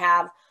animals you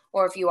have,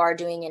 or if you are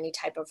doing any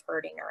type of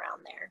herding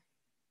around there.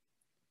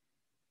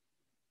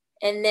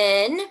 And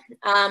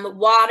then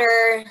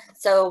water,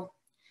 so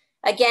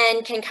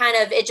again, can kind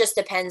of, it just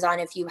depends on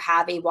if you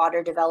have a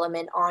water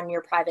development on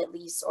your private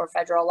lease or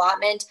federal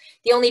allotment.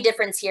 The only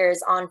difference here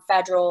is on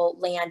federal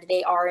land,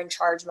 they are in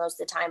charge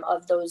most of the time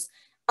of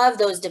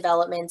those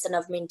developments and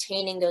of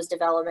maintaining those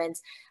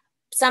developments.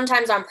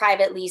 Sometimes on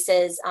private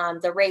leases,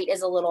 the rate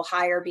is a little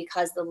higher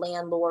because the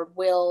landlord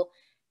will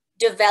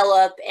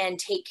develop and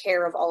take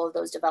care of all of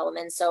those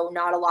developments. So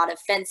not a lot of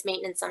fence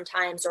maintenance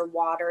sometimes, or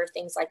water,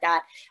 things like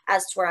that,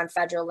 as to where on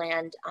federal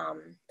land,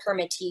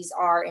 permittees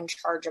are in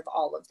charge of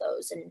all of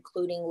those,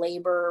 including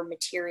labor,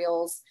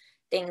 materials,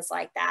 things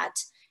like that.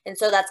 And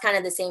so that's kind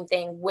of the same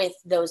thing with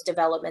those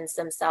developments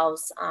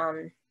themselves.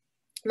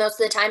 Most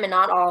of the time, and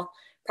not all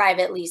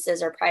private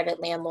leases or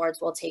private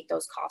landlords will take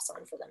those costs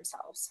on for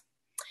themselves.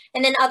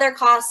 And then other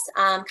costs,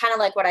 kind of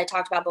like what I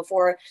talked about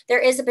before, there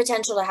is a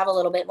potential to have a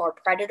little bit more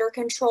predator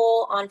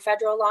control on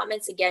federal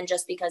allotments, again,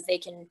 just because they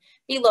can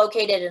be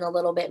located in a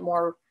little bit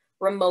more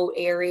remote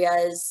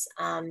areas,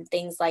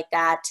 things like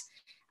that.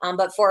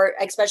 But for,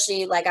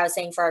 especially like I was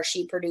saying, for our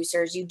sheep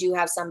producers, you do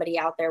have somebody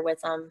out there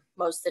with them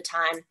most of the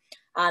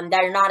time.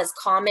 That are not as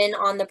common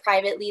on the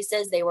private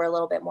leases. They were a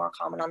little bit more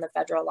common on the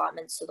federal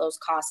allotments. So those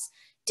costs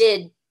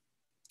did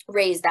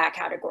raise that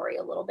category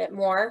a little bit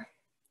more.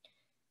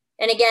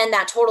 And again,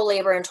 that total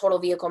labor and total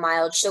vehicle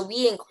mileage. So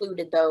we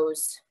included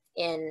those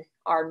in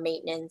our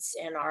maintenance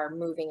and our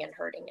moving and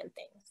herding and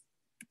things.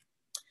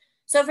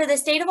 So for the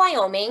state of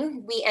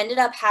Wyoming, we ended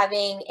up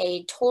having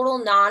a total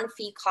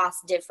non-fee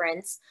cost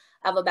difference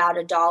of about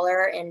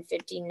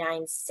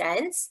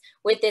 $1.59,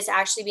 with this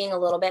actually being a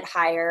little bit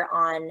higher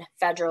on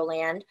federal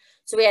land.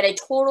 So we had a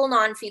total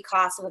non-fee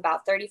cost of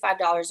about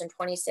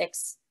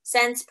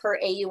 $35.26 per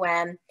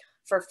AUM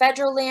for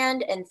federal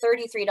land and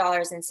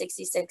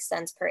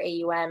 $33.66 per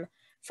AUM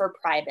for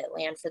private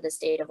land for the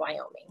state of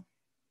Wyoming.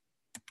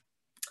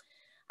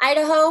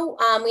 Idaho,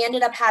 we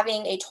ended up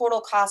having a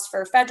total cost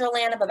for federal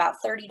land of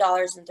about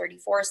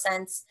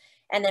 $30.34.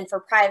 And then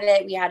for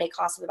private, we had a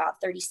cost of about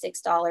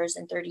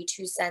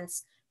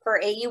 $36.32 per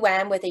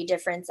AUM, with a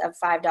difference of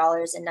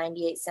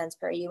 $5.98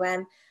 per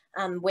AUM,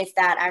 with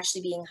that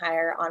actually being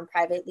higher on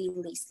privately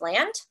leased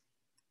land.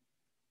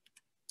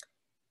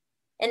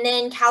 And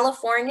then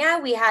California,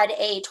 we had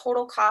a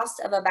total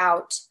cost of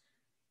about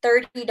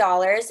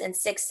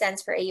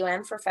 $30.06 per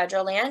AUM for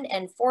federal land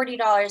and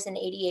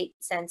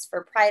 $40.88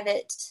 for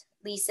private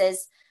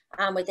leases,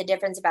 with a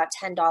difference about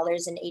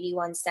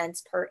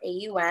 $10.81 per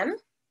AUM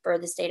for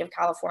the state of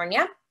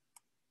California.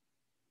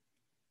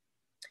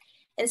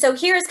 And so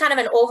here's kind of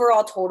an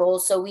overall total.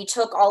 So we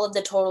took all of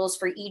the totals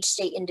for each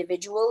state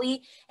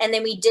individually, and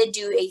then we did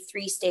do a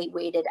 3-state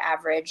weighted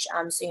average.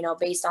 So, you know,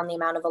 based on the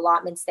amount of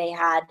allotments they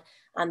had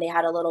a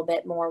little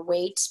bit more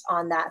weight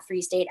on that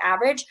 3-state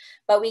average,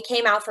 but we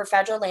came out for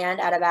federal land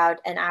at about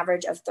an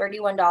average of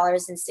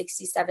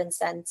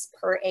 $31.67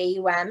 per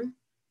AUM.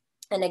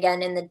 And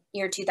again, in the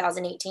year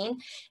 2018.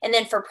 And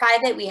then for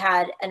private, we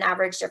had an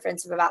average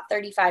difference of about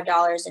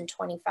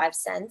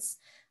 $35.25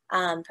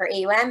 per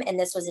AUM. And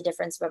this was a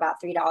difference of about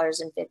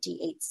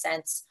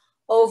 $3.58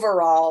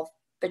 overall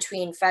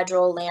between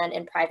federal land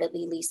and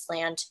privately leased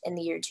land in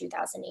the year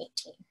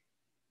 2018.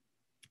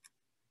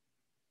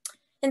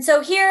 And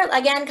so here,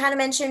 again, kind of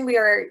mentioned, we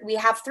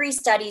have 3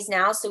 studies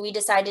now, so we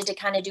decided to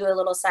kind of do a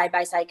little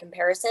side-by-side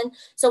comparison.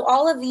 So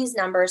all of these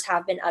numbers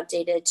have been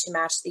updated to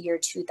match the year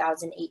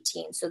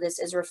 2018. So this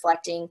is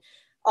reflecting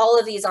all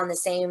of these on the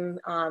same,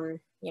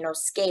 you know,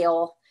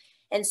 scale.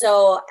 And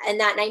so in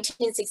that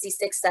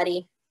 1966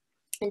 study,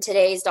 in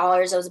today's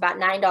dollars, it was about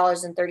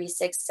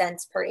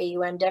 $9.36 per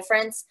AUM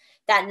difference.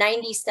 That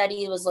 90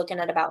 study was looking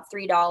at about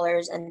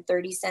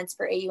 $3.30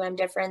 per AUM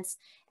difference.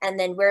 And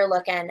then we're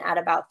looking at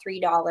about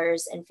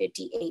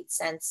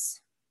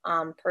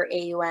 $3.58 per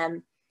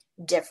AUM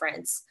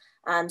difference.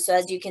 So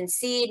as you can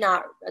see,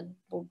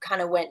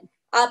 kind of went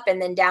up and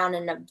then down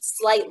and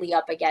slightly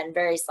up again,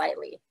 very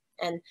slightly.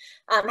 And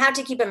have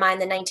to keep in mind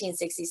the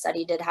 1960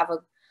 study did have a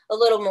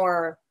little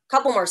more,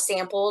 couple more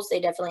samples.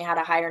 They definitely had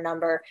a higher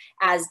number,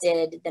 as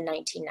did the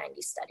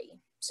 1990 study.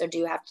 So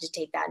do have to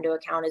take that into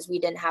account, as we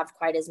didn't have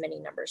quite as many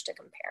numbers to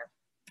compare.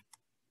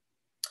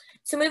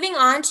 So moving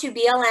on to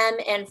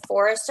BLM and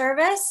Forest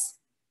Service.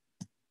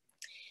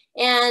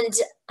 And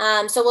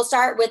so we'll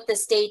start with the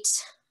state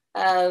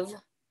of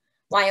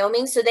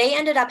Wyoming. So they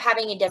ended up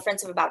having a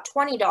difference of about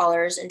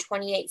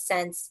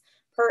 $20.28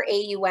 per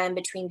AUM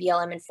between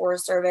BLM and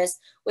Forest Service,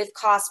 with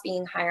costs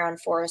being higher on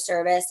Forest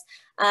Service.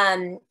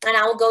 And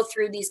I'll go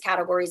through these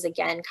categories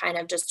again, kind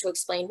of just to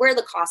explain where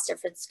the cost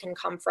difference can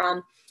come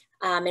from,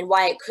 and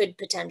why it could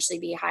potentially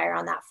be higher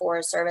on that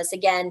Forest Service.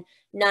 Again,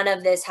 none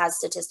of this has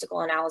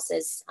statistical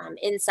analysis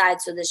inside,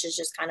 so this is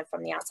just kind of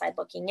from the outside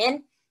looking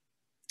in.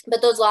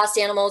 But those lost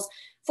animals,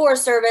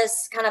 Forest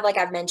Service, kind of like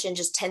I've mentioned,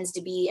 just tends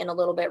to be in a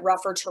little bit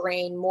rougher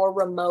terrain, more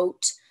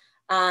remote,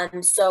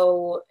 and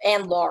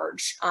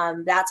large.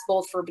 That's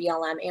both for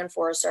BLM and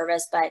Forest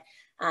Service, but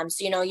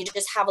so, you know, you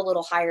just have a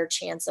little higher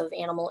chance of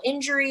animal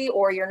injury,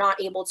 or you're not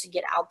able to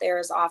get out there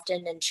as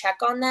often and check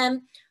on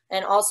them.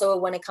 And also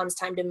when it comes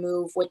time to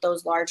move with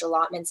those large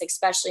allotments,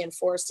 especially in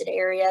forested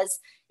areas,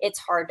 it's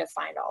hard to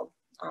find all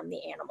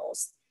the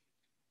animals.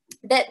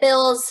 Vet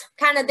bills,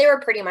 they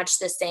were pretty much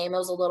the same. It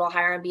was a little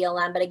higher on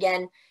BLM, but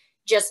again,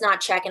 just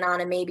not checking on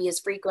them maybe as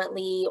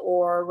frequently,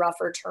 or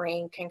rougher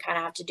terrain can kind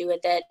of have to do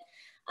with it.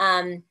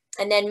 And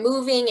then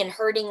moving and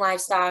herding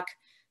livestock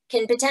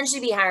can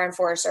potentially be higher in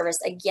Forest Service,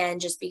 again,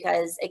 just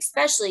because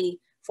especially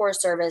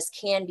Forest Service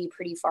can be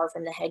pretty far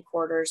from the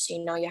headquarters. So,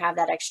 you know, you have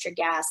that extra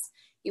gas,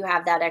 you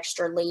have that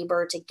extra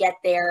labor to get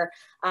there.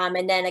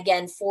 And then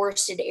again,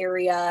 forested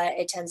area,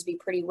 it tends to be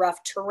pretty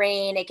rough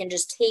terrain. It can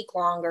just take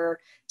longer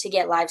to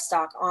get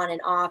livestock on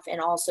and off, and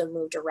also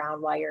moved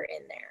around while you're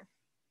in there.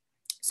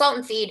 Salt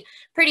and feed,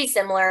 pretty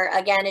similar.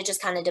 Again, it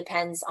just kind of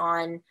depends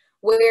on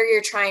where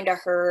you're trying to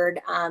herd,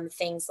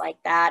 things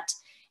like that.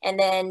 And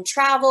then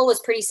travel was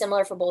pretty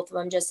similar for both of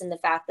them, just in the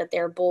fact that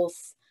they're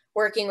both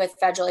working with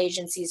federal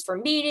agencies for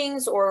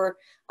meetings, or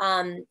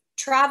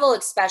travel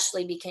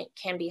especially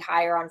can be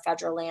higher on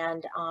federal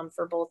land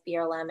for both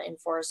BLM and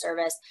Forest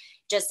Service,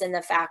 just in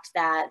the fact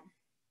that,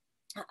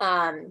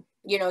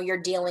 you know,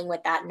 you're dealing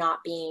with that not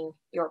being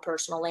your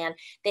personal land.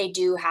 They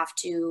do have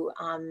to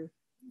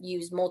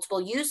use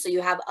multiple use, so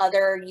you have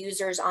other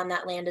users on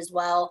that land as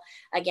well.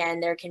 Again,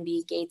 there can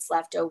be gates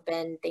left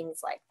open, things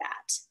like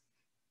that.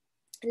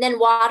 And then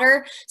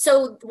water.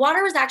 So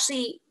water was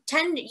actually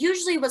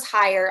usually was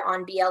higher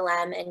on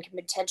BLM and can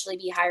potentially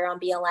be higher on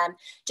BLM,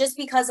 just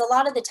because a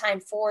lot of the time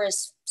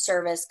Forest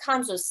Service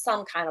comes with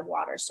some kind of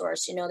water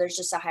source. You know, there's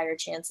just a higher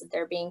chance that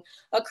there being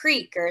a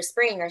creek or a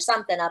spring or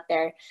something up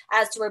there,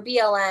 as to where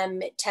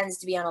BLM tends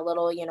to be on a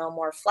little, you know,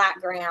 more flat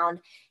ground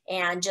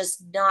and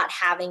just not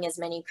having as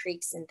many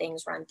creeks and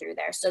things run through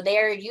there. So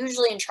they're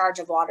usually in charge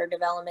of water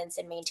developments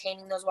and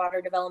maintaining those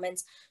water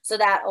developments. So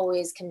that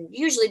always can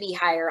usually be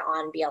higher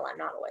on BLM,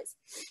 not always.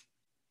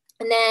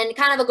 And then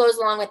kind of it goes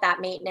along with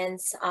that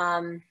maintenance,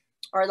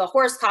 or the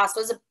horse cost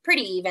was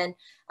pretty even.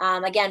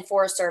 Again,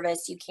 Forest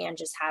Service, you can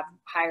just have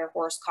higher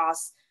horse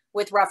costs.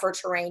 With rougher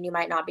terrain, you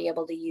might not be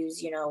able to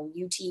use, you know,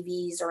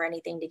 UTVs or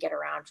anything to get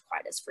around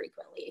quite as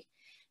frequently.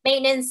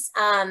 Maintenance,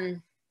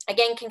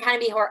 again, can kind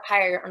of be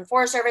higher on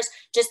Forest Service,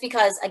 just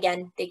because,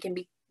 again, they can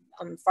be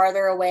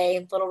farther away,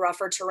 a little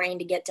rougher terrain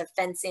to get to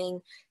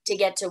fencing, to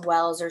get to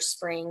wells or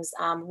springs.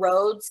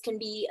 Roads can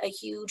be a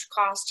huge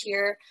cost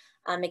here.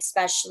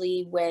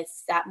 Especially with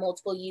that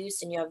multiple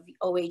use and you have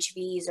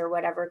OHVs or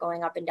whatever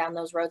going up and down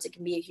those roads, it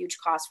can be a huge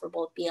cost for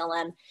both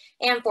BLM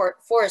and for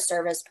Forest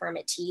Service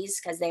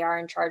permittees, because they are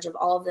in charge of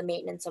all of the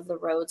maintenance of the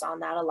roads on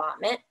that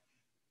allotment.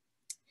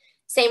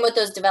 Same with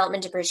those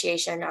development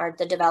depreciation, or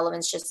the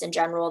developments just in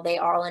general, they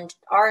are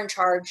in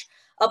charge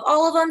of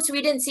all of them. So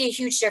we didn't see a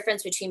huge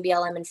difference between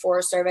BLM and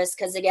Forest Service,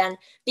 because again,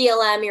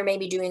 BLM, you're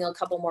maybe doing a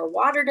couple more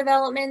water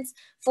developments.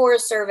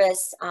 Forest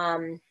Service,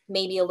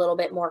 maybe a little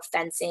bit more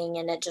fencing,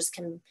 and it just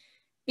can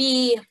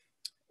be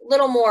a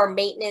little more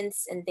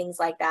maintenance and things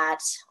like that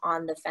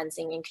on the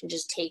fencing, and can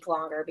just take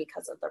longer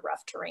because of the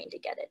rough terrain to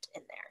get it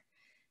in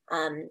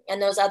there.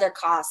 And those other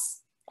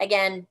costs,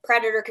 again,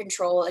 predator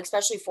control,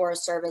 especially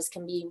Forest Service,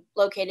 can be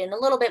located in a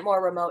little bit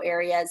more remote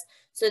areas.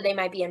 So they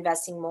might be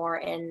investing more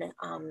in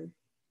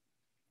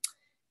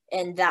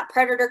that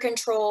predator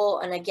control.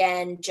 And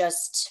again,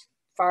 just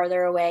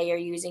farther away, you're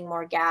using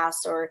more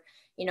gas, or,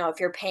 you know, if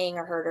you're paying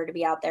a herder to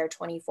be out there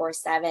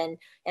 24/7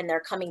 and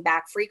they're coming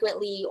back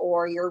frequently,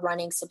 or you're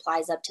running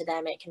supplies up to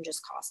them, it can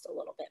just cost a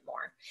little bit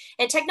more.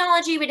 And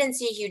technology, we didn't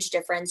see a huge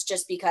difference,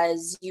 just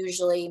because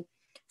usually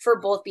for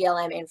both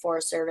BLM and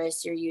Forest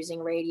Service, you're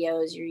using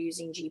radios, you're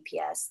using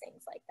GPS,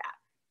 things like that.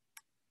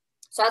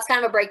 So that's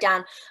kind of a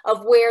breakdown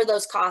of where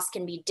those costs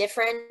can be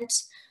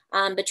different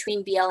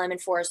between BLM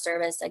and Forest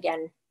Service.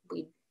 Again,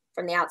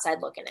 from the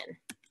outside looking in.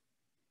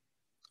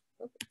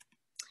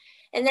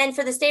 And then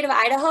for the state of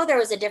Idaho, there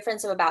was a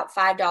difference of about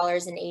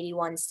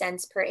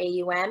 $5.81 per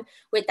AUM,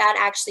 with that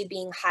actually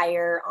being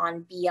higher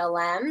on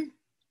BLM.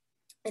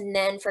 And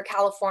then for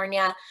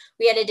California,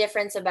 we had a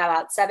difference of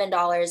about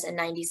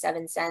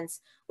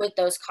 $7.97, with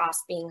those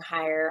costs being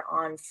higher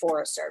on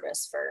Forest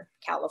Service for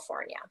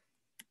California.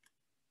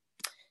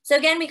 So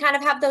again, we kind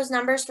of have those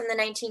numbers from the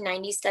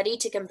 1990 study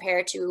to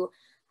compare to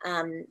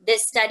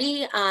this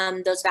study.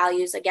 Those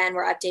values, again,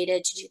 were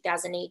updated to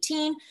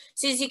 2018.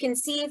 So as you can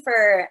see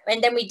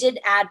and then we did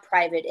add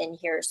private in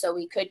here, so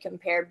we could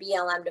compare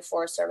BLM to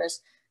Forest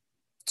Service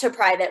to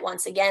private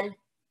once again.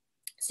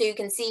 So you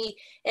can see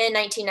in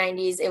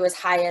 1990s, it was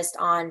highest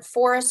on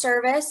Forest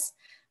Service.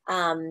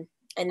 And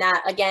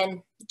that,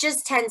 again,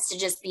 just tends to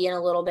just be in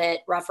a little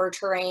bit rougher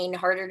terrain,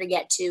 harder to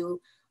get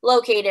to,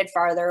 located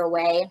farther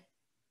away.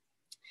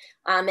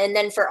 And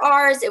then for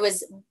ours, it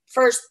was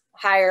first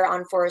higher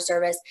on Forest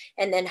Service,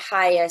 and then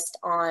highest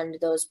on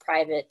those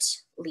private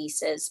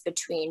leases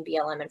between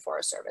BLM and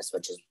Forest Service,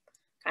 which is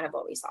kind of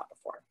what we saw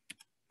before.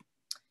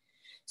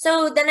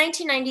 So the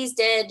 1990s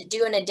did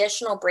do an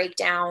additional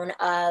breakdown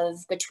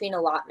of between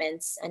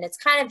allotments, and it's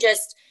kind of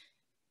just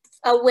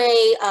a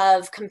way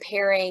of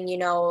comparing, you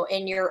know,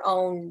 in your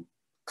own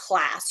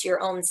class, your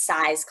own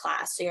size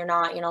class. So you're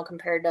not, you know,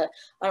 compared to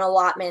an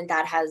allotment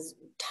that has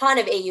a ton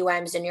of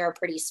AUMs and you're a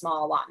pretty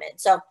small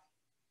allotment. So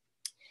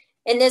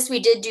in this, we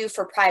did do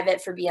for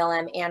private, for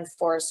BLM and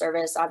Forest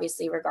Service,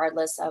 obviously,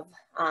 regardless of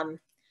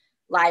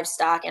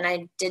livestock. And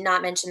I did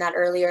not mention that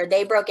earlier.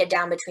 They broke it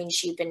down between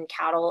sheep and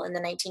cattle in the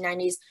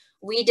 1990s.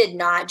 We did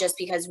not, just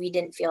because we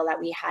didn't feel that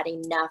we had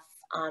enough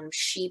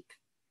sheep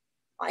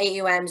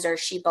AUMs or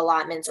sheep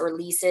allotments or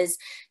leases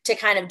to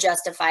kind of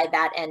justify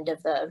that end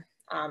of the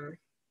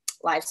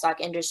livestock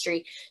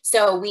industry.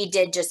 So we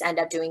did just end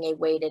up doing a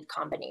weighted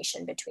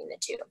combination between the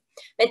two.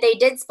 But they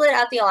did split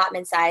out the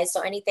allotment size.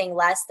 So anything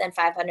less than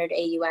 500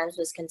 AUMs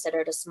was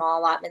considered a small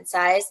allotment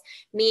size.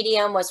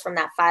 Medium was from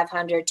that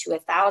 500 to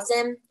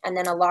 1,000. And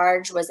then a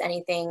large was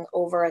anything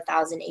over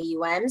 1,000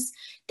 AUMs.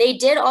 They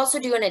did also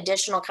do an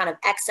additional kind of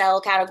XL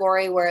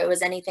category where it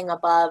was anything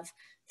above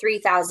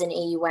 3,000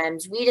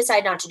 AUMs. We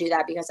decided not to do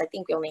that because I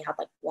think we only had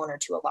like 1 or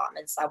 2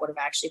 allotments that would have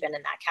actually been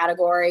in that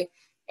category,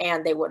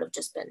 and they would have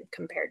just been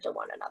compared to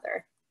one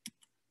another.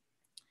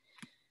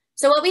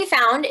 So what we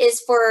found is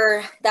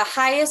for the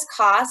highest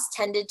cost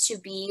tended to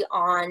be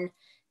on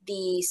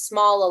the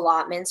small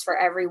allotments for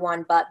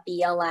everyone but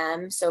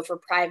BLM. So for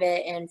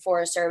private and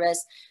Forest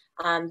Service,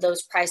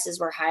 those prices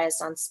were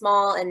highest on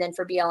small, and then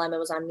for BLM, it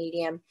was on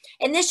medium.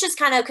 And this just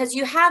kind of, because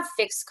you have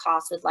fixed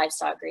costs with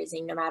livestock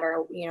grazing, no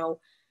matter, you know,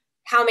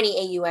 how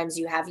many AUMs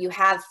you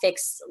have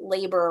fixed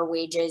labor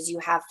wages, you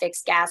have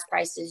fixed gas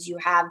prices, you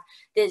have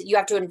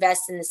to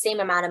invest in the same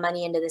amount of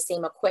money into the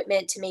same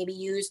equipment to maybe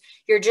use.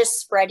 You're just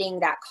spreading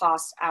that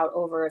cost out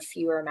over a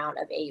fewer amount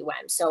of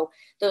AUM. So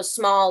those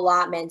small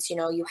allotments,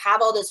 you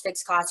have all those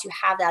fixed costs, you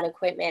have that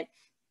equipment,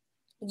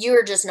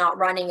 you're just not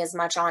running as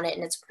much on it,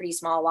 and it's a pretty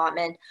small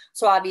allotment.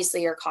 So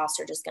obviously your costs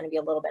are just going to be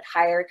a little bit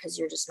higher because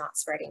you're just not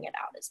spreading it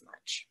out as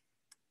much.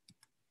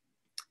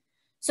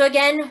 So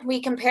again,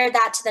 we compared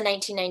that to the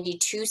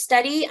 1992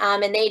 study,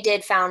 and they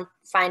did find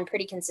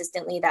pretty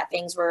consistently that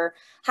things were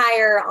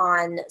higher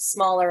on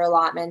smaller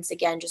allotments,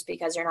 again, just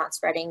because you're not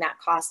spreading that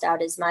cost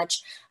out as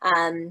much.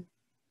 And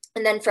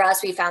then for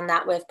us, we found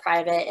that with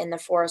private and the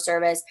Forest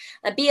Service.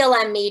 A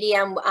BLM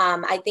medium,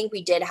 I think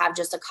we did have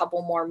just a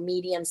couple more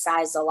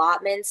medium-sized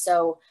allotments.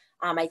 So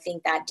I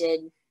think that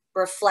did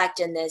reflect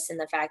in this, in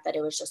the fact that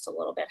it was just a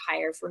little bit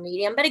higher for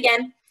medium. But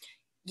again,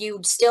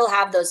 you still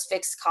have those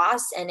fixed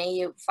costs, and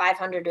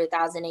 500 to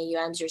 1,000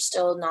 AUMs,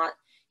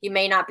 you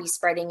may not be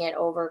spreading it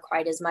over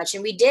quite as much.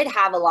 And we did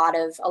have a lot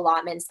of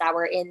allotments that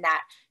were in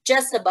that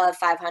just above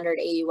 500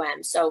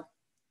 AUM. So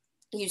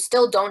you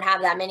still don't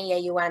have that many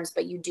AUMs,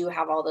 but you do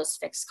have all those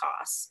fixed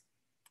costs.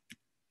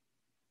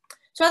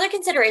 So other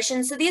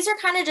considerations. So these are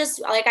kind of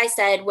just, like I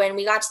said, when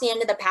we got to the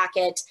end of the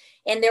packet,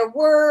 and there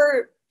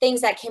were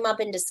things that came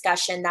up in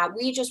discussion that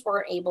we just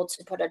weren't able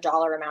to put a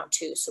dollar amount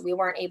to. So we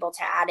weren't able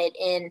to add it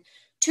in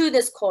to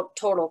this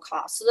total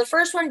cost. So the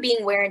first one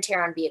being wear and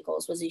tear on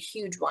vehicles was a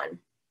huge one.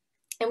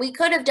 And we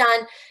could have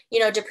done,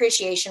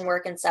 depreciation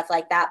work and stuff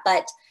like that,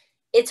 but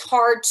it's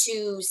hard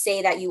to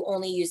say that you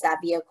only use that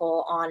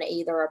vehicle on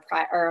either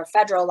a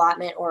federal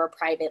allotment or a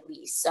private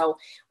lease. So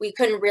we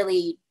couldn't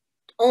really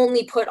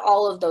only put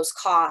all of those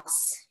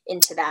costs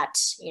into that,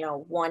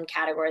 one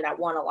category, that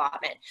one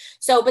allotment.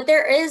 So, but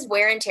there is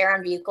wear and tear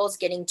on vehicles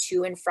getting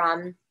to and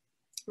from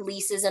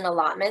leases and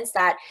allotments.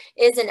 That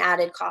is an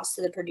added cost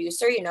to the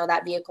producer.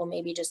 That vehicle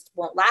maybe just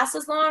won't last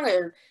as long,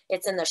 or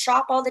it's in the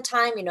shop all the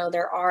time.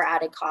 There are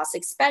added costs,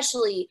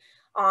 especially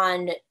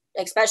on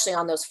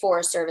those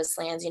Forest Service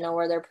lands,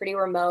 where they're pretty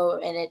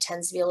remote and it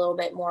tends to be a little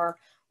bit more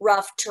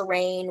rough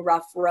terrain,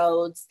 rough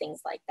roads,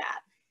 things like that.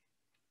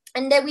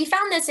 And then we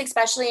found this,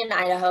 especially in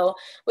Idaho,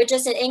 with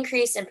just an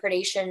increase in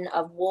predation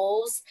of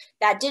wolves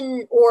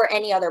or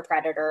any other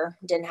predator,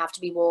 didn't have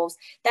to be wolves,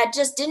 that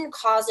just didn't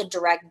cause a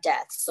direct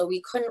death. So we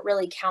couldn't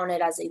really count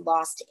it as a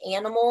lost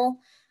animal.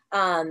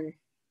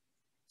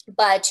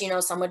 But,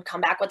 some would come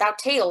back without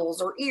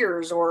tails or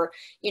ears, or,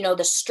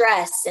 the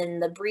stress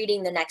and the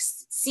breeding the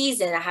next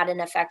season had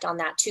an effect on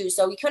that too.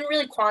 So we couldn't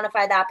really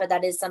quantify that, but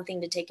that is something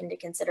to take into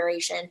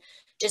consideration,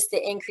 just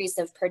the increase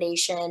of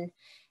predation.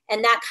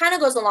 And that kind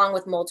of goes along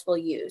with multiple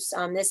use.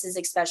 This is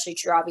especially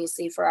true,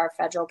 obviously, for our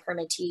federal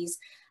permittees,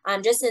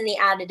 just in the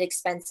added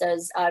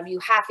expenses of you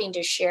having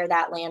to share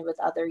that land with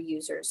other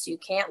users. So you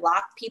can't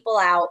lock people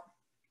out.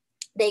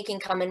 They can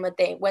come in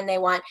when they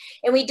want.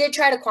 And we did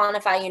try to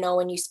quantify,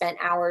 when you spent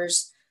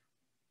hours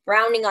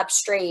rounding up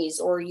strays,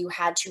 or you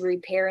had to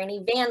repair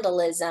any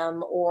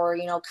vandalism, or,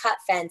 cut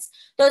fence.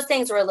 Those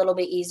things were a little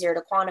bit easier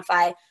to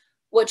quantify.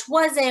 Which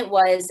was,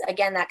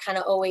 again, that kind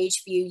of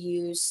OHV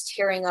use,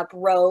 tearing up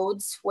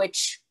roads,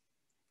 which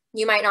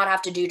you might not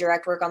have to do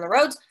direct work on the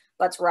roads,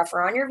 but it's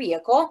rougher on your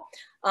vehicle,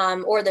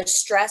 or the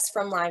stress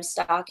from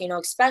livestock,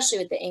 especially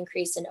with the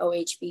increase in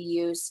OHV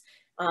use,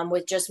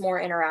 with just more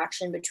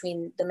interaction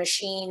between the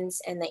machines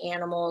and the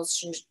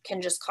animals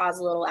can just cause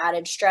a little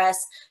added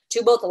stress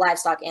to both the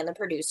livestock and the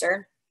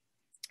producer.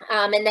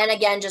 And then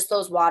again, just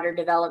those water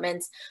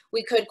developments,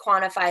 we could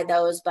quantify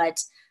those, but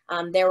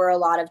there were a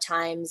lot of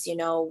times,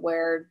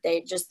 where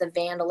the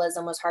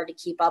vandalism was hard to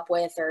keep up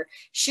with, or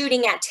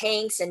shooting at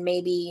tanks and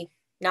maybe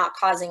not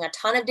causing a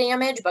ton of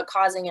damage, but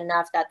causing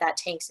enough that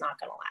tank's not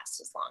going to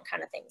last as long,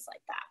 kind of things like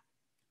that.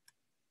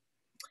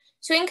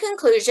 So in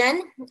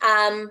conclusion,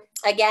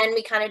 again,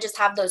 we kind of just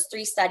have those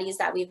three studies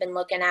that we've been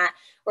looking at,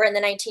 where in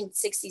the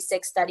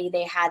 1966 study,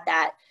 they had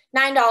that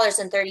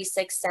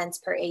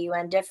 $9.36 per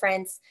AUM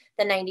difference,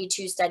 the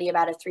 92 study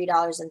about a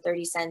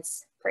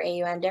 $3.30 per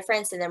AUM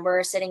difference, and then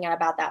we're sitting at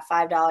about that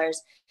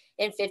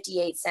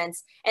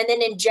 $5.58. And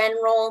then in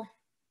general,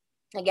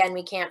 again,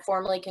 we can't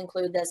formally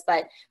conclude this,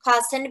 but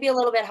costs tend to be a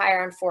little bit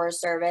higher on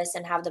Forest Service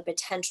and have the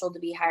potential to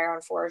be higher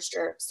on Forest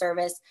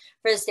Service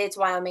for the states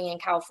Wyoming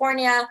and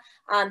California.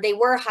 They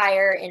were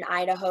higher in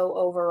Idaho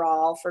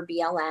overall for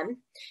BLM.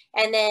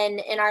 And then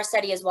in our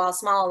study as well,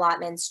 small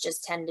allotments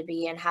just tend to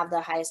be and have the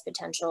highest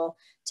potential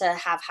to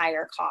have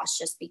higher costs,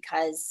 just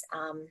because,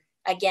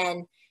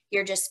 again,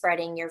 you're just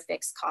spreading your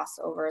fixed costs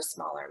over a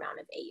smaller amount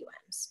of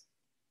AUMs.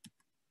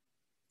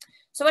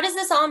 So what does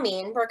this all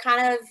mean? We're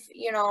kind of,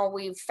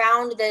 we've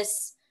found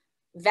this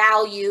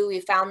value, we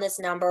found this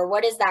number.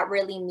 What does that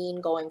really mean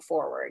going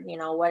forward?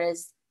 What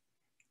is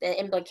the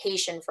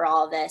implication for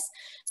all of this?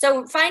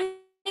 So finding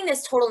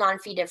this total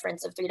non-fee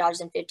difference of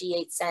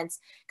 $3.58,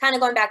 kind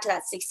of going back to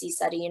that 60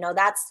 study,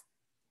 that's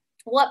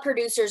what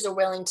producers are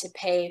willing to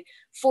pay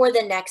for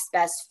the next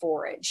best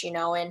forage, you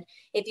know. And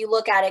if you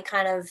look at it,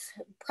 kind of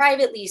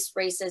private lease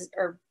races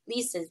or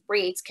leases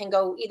rates can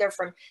go either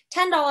from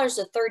 $10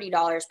 to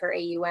 $30 per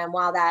AUM,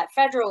 while that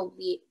federal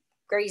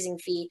grazing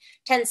fee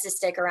tends to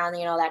stick around,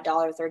 you know, that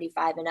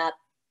 $1.35 and up.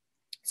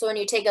 So when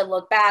you take a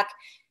look back,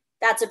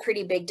 that's a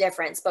pretty big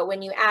difference. But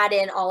when you add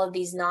in all of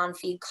these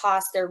non-feed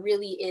costs, there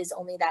really is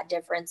only that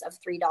difference of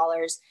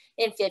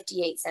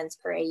 $3.58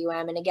 per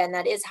AUM. And again,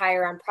 that is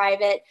higher on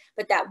private,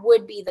 but that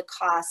would be the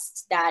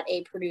cost that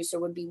a producer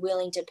would be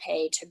willing to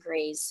pay to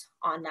graze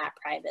on that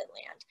private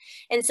land.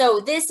 And so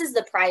this is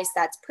the price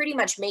that's pretty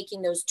much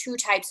making those two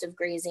types of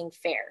grazing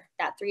fair.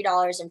 That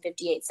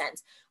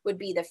 $3.58 would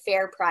be the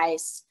fair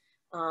price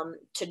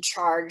to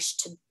charge,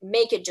 to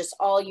make it just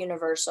all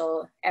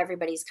universal.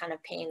 Everybody's kind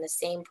of paying the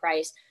same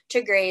price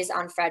to graze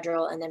on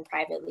federal and then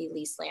privately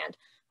leased land.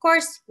 Of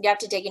course, you have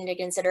to take into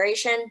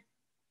consideration,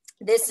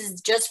 this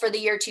is just for the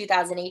year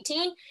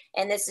 2018,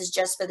 and this is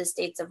just for the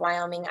states of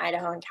Wyoming,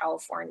 Idaho, and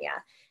California.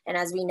 And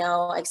as we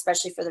know,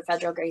 especially for the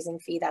federal grazing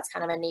fee, that's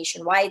kind of a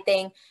nationwide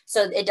thing.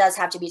 So it does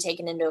have to be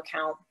taken into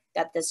account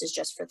that this is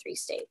just for 3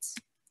 states.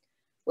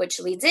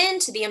 Which leads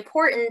into the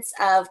importance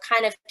of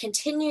kind of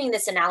continuing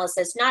this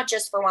analysis, not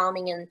just for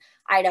Wyoming and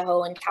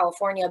Idaho and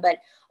California, but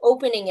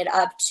opening it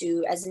up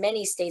to as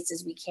many states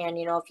as we can.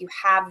 You know, if you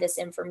have this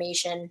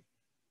information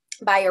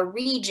by a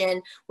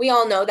region, we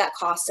all know that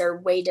costs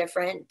are way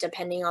different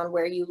depending on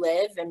where you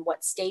live and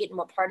what state and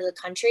what part of the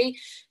country.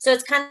 So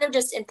it's kind of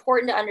just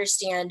important to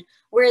understand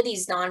where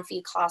these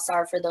non-fee costs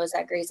are for those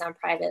that graze on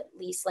private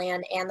lease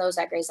land and those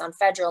that graze on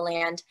federal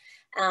land,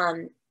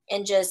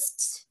 and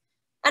just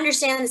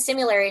understand the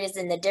similarities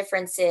and the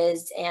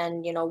differences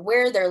and, you know,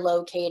 where they're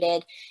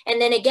located.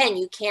 And then again,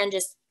 you can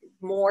just,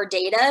 more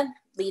data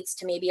leads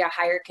to maybe a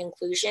higher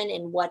conclusion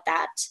in what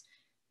that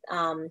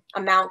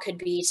amount could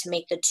be to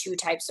make the 2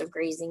 types of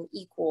grazing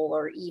equal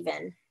or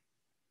even.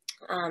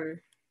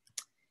 And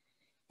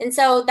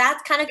so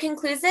that kind of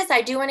concludes this. I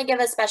do want to give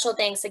a special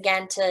thanks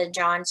again to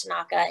John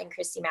Tanaka and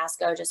Christy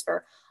Masco just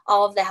for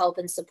all of the help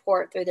and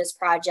support through this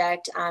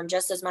project,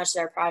 just as much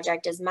their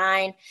project as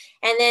mine.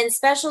 And then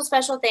special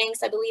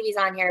thanks, I believe he's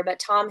on here, but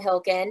Tom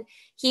Hilkin,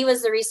 he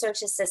was the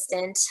research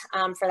assistant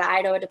for the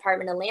Idaho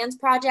Department of Lands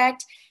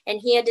project. And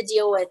he had to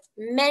deal with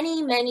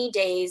many, many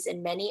days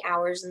and many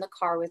hours in the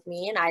car with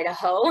me in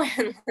Idaho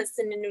and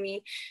listening to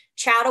me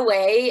chat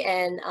away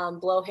and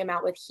blow him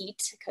out with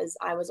heat because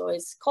I was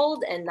always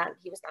cold and that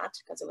he was not,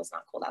 because it was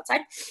not cold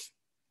outside.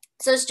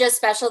 So it's just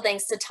special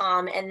thanks to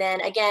Tom. And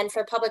then again,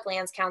 for Public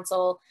Lands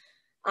Council,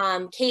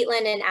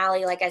 Caitlin and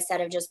Allie, like I said,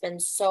 have just been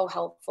so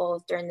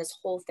helpful during this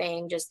whole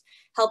thing, just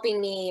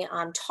helping me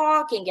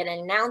talk and get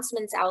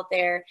announcements out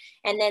there.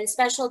 And then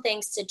special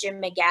thanks to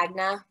Jim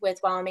Magagna with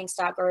Wyoming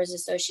Stock Growers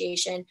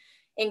Association.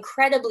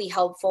 Incredibly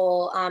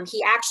helpful.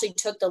 He actually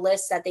took the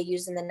list that they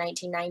used in the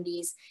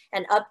 1990s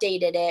and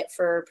updated it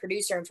for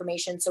producer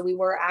information. So we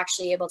were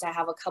actually able to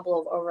have a couple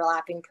of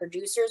overlapping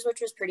producers,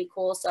 which was pretty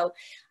cool. So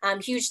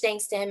huge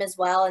thanks to him as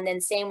well. And then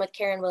same with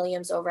Karen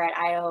Williams over at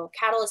Idaho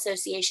Cattle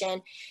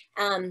Association.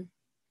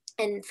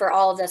 And for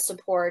all of the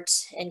support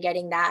and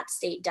getting that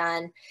state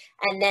done.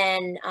 And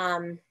then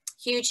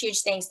huge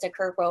thanks to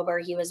Kirk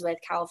Rober. He was with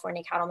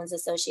California Cattlemen's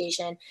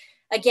Association.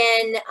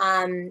 Again,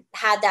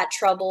 had that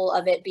trouble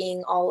of it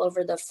being all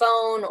over the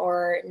phone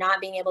or not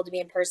being able to be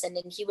in person.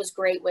 And he was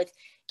great with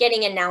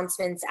getting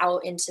announcements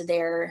out into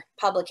their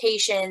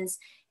publications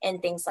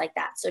and things like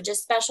that. So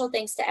just special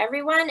thanks to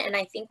everyone. And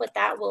I think with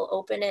that, we'll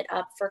open it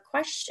up for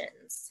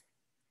questions.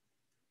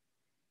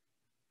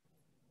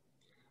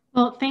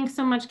 Well, thanks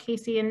so much,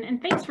 Kasey,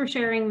 and thanks for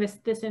sharing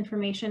this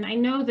information. I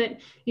know that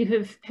you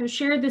have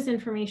shared this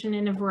information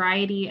in a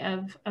variety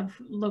of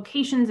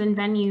locations and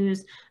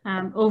venues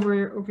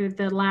over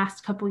the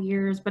last couple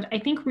years, but I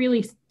think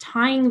really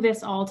tying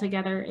this all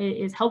together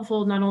is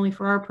helpful not only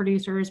for our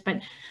producers,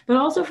 but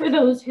also for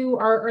those who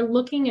are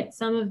looking at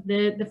some of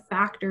the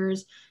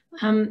factors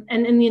and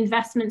the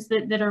investments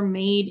that are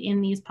made in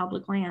these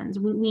public lands.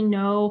 We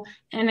know,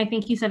 and I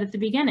think you said at the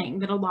beginning,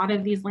 that a lot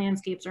of these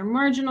landscapes are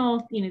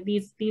marginal. You know,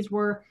 these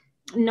were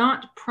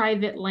not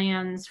private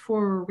lands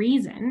for a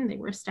reason. They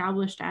were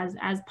established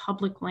as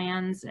public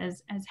lands,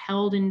 as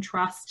held in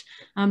trust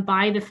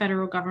by the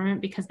federal government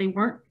because they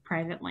weren't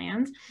private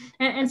lands.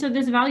 And so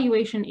this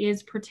valuation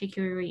is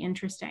particularly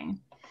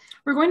interesting.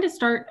 We're going to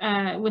start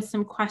with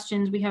some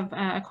questions. We have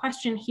a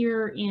question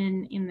here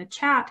in the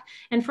chat.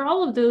 And for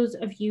all of those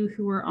of you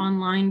who are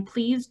online,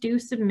 please do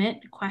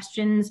submit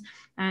questions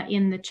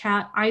in the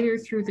chat, either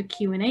through the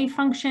Q&A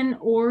function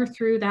or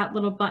through that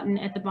little button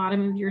at the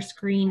bottom of your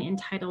screen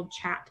entitled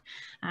chat.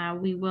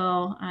 We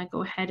will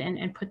go ahead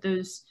and put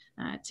those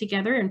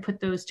together and put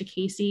those to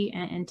Kasey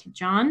and to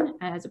John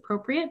as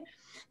appropriate.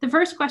 The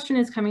first question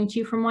is coming to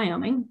you from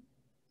Wyoming.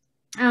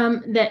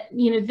 That,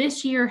 you know,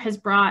 this year has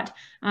brought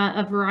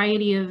a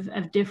variety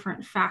of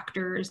different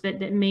factors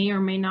that may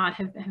or may not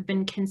have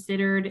been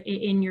considered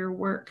in your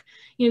work.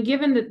 You know,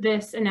 given that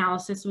this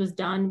analysis was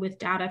done with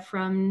data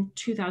from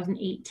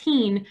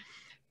 2018,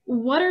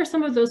 what are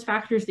some of those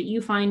factors that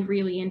you find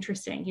really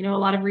interesting? You know, a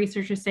lot of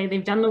researchers say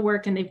they've done the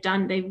work and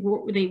they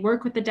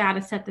work with the data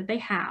set that they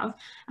have,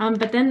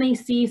 but then they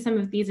see some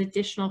of these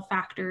additional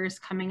factors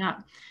coming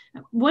up.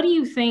 What do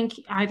you think,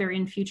 either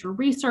in future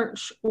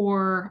research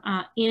or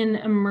in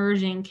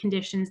emerging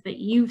conditions that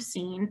you've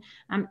seen,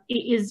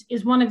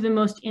 is one of the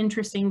most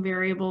interesting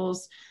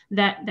variables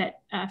that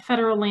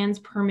federal lands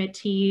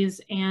permittees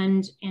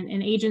and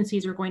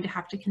agencies are going to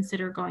have to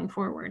consider going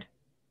forward?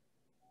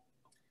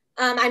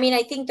 I mean,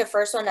 I think the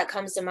first one that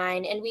comes to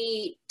mind, and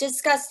we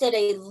discussed it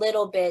a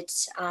little bit,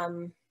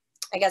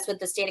 I guess, with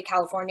the state of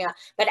California,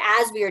 but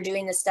as we were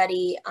doing the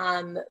study,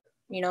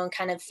 you know, and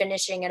kind of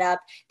finishing it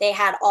up, they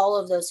had all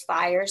of those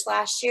fires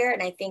last year.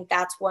 And I think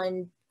that's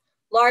one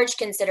large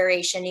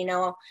consideration. You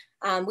know,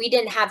 we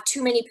didn't have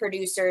too many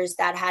producers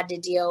that had to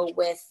deal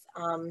with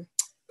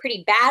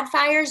pretty bad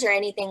fires or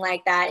anything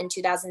like that in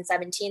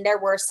 2017. There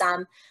were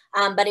some,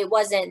 but it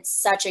wasn't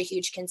such a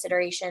huge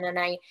consideration.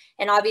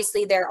 And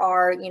obviously there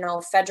are, you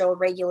know, federal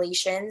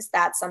regulations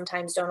that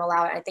sometimes don't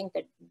allow it. I think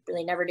that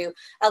really never do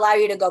allow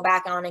you to go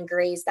back on and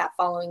graze that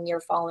following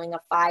year following a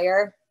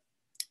fire.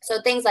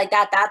 So things like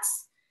that,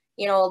 that's,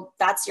 you know,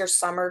 that's your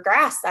summer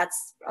grass.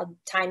 That's a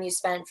time you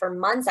spent for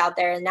months out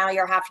there. And now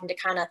you're having to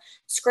kind of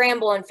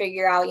scramble and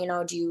figure out, you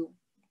know, do you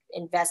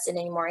invest in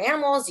any more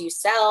animals? Do you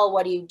sell?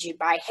 What do you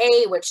buy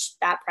hay, which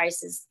that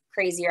price is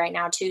crazy right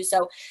now too.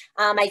 So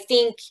I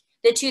think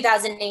the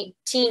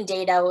 2018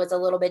 data was a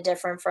little bit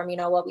different from, you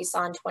know, what we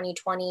saw in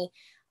 2020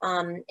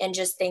 and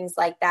just things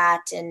like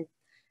that. And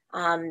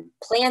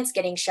plants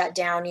getting shut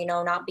down, you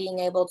know, not being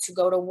able to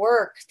go to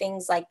work,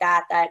 things like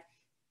that, that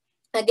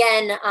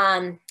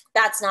again,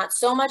 that's not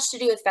so much to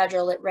do with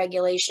federal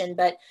regulation,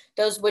 but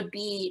those would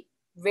be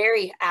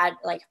really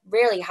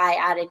high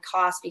added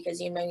costs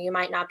because, you know, you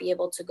might not be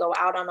able to go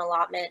out on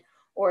allotment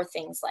or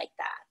things like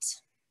that.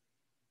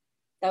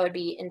 That would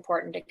be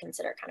important to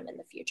consider kind of in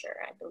the future,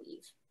 I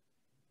believe.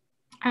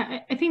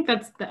 I think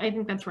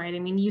that's right. I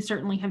mean, you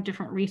certainly have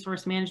different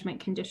resource management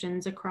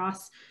conditions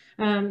across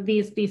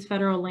these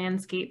federal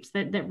landscapes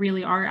that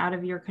really are out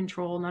of your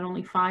control, not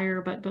only fire,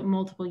 but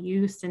multiple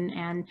use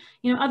and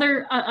you know,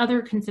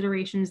 other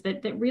considerations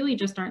that really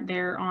just aren't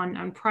there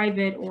on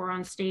private or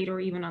on state or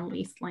even on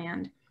leased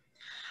land.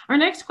 Our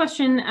next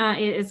question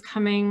is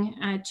coming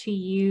to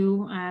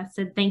you.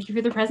 Said, thank you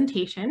for the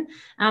presentation.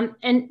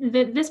 And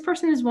this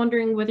person is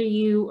wondering whether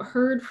you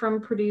heard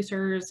from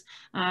producers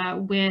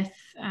with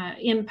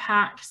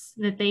impacts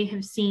that they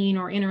have seen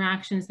or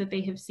interactions that they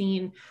have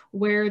seen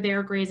where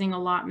their grazing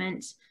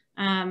allotment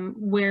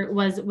where it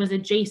was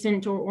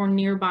adjacent or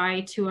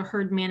nearby to a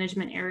herd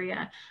management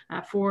area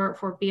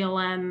for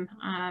BLM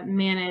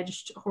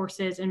managed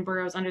horses and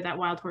burros under that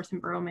wild horse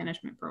and burro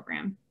management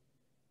program.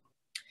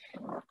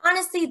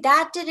 Honestly,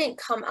 that didn't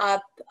come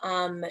up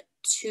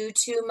too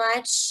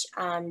much.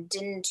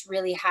 Didn't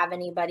really have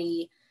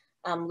anybody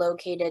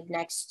located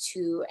next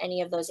to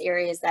any of those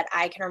areas that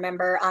I can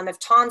remember. If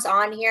Tom's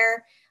on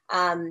here,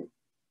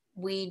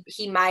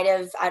 he might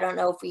have, I don't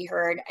know if we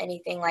heard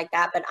anything like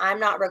that, but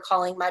I'm not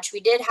recalling much. We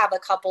did have a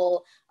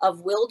couple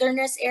of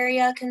wilderness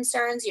area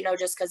concerns, you know,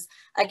 just because,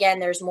 again,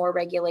 there's more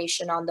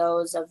regulation on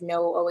those of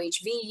no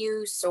OHV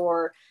use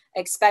or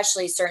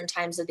especially certain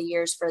times of the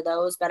years for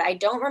those, but I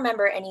don't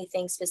remember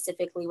anything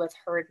specifically with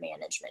herd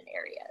management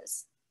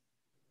areas.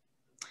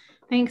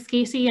 Thanks,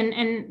 Kasey.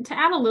 And to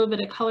add a little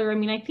bit of color, I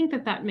mean, I think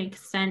that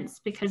makes sense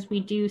because we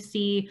do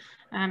see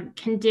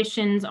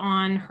conditions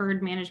on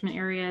herd management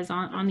areas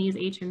on these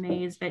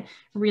HMAs that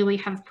really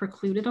have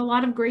precluded a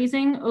lot of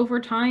grazing over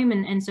time.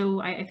 And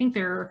so I think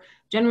there are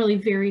generally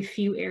very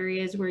few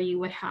areas where you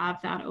would have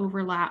that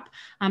overlap.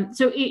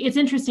 So it's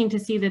interesting to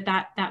see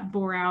that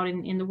bore out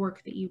in the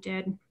work that you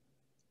did.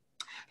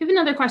 We have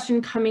another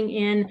question coming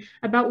in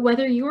about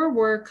whether your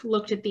work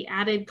looked at the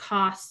added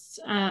costs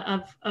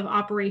of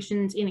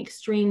operations in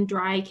extreme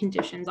dry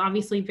conditions,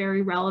 obviously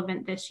very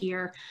relevant this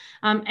year,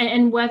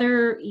 and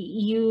whether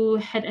you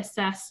had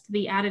assessed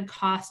the added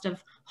cost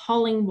of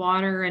hauling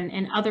water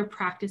and other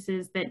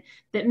practices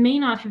that may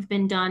not have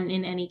been done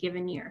in any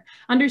given year.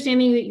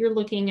 Understanding that you're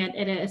looking at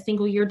a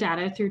single year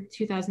data through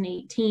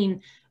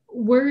 2018,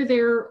 were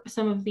there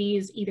some of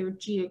these either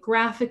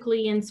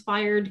geographically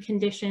inspired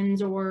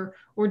conditions or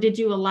did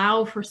you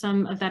allow for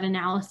some of that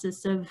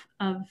analysis of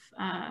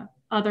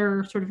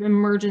other sort of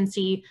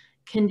emergency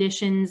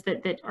conditions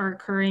that are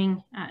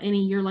occurring in a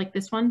year like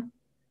this one?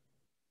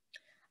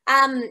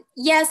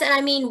 Yes, and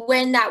I mean,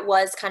 when that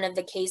was kind of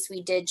the case,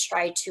 we did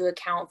try to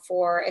account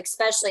for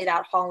especially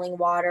that hauling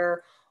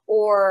water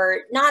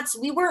or not.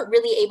 We weren't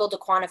really able to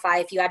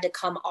quantify if you had to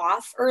come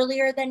off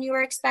earlier than you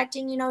were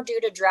expecting, you know, due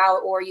to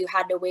drought, or you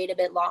had to wait a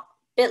bit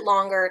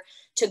longer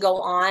to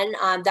go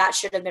on. That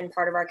should have been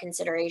part of our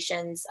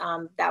considerations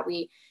that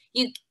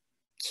you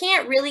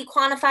can't really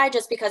quantify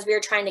just because we were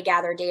trying to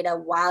gather data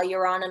while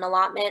you're on an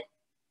allotment.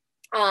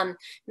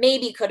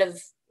 Maybe could have,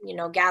 you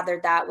know,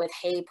 gathered that with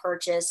hay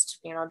purchased,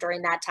 you know,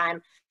 during that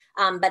time.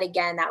 But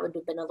again, that would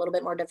have been a little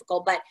bit more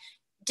difficult. But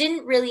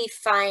didn't really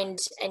find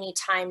any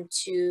time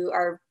to,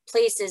 or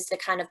places to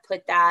kind of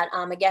put that.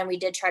 Again, we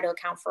did try to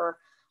account for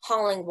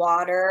hauling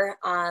water.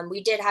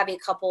 We did have a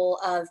couple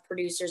of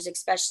producers,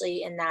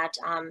 especially in that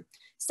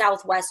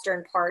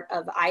southwestern part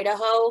of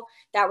Idaho,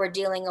 that were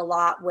dealing a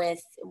lot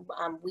with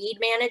weed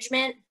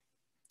management.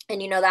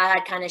 And, you know, that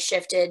had kind of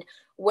shifted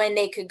when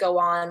they could go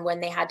on, when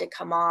they had to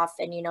come off,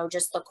 and, you know,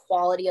 just the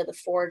quality of the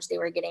forage they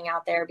were getting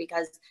out there,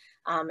 because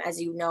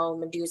as you know,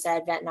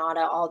 Medusa,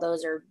 Ventonata, all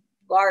those are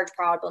large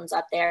problems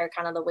up there,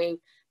 kind of the way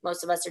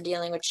most of us are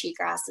dealing with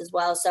cheatgrass as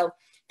well. So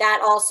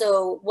that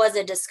also was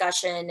a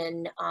discussion,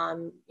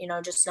 and, you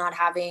know, just not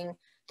having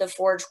the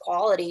forage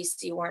quality,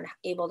 so you weren't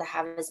able to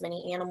have as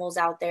many animals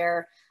out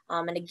there.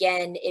 And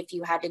again, if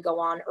you had to go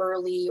on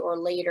early or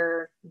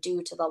later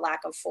due to the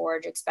lack of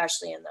forage,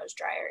 especially in those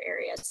drier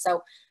areas.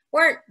 So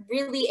weren't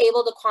really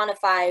able to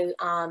quantify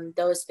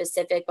those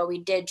specific, but we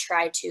did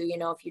try to, you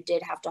know, if you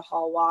did have to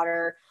haul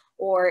water,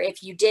 or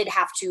if you did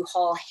have to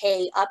haul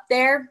hay up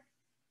there,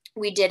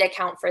 we did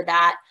account for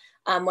that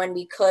when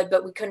we could,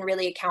 but we couldn't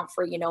really account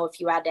for, you know,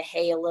 if you had to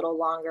hay a little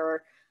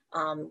longer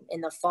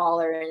in the fall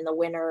or in the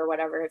winter or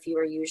whatever, if you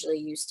were usually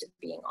used to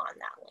being on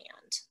that land.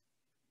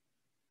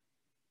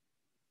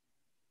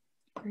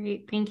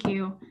 Great, thank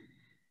you.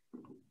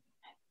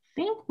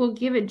 I think we'll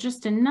give it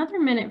just another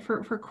minute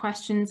for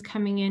questions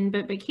coming in,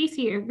 but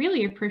Kasey, I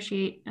really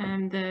appreciate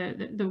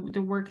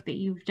the work that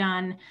you've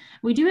done.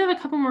 We do have a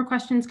couple more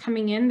questions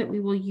coming in that we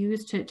will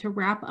use to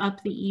wrap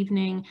up the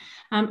evening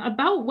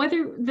about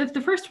whether,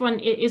 the first one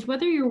is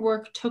whether your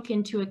work took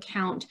into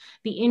account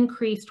the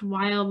increased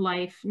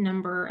wildlife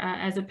number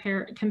as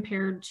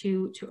compared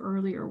to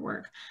earlier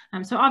work.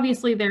 So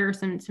obviously there are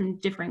some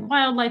different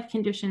wildlife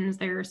conditions,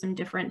 there are some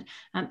different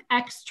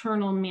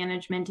external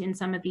management in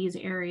some of these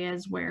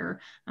areas where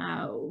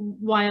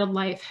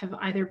wildlife have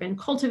either been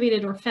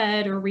cultivated or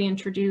fed or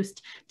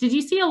reintroduced. Did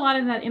you see a lot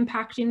of that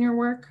impact in your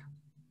work?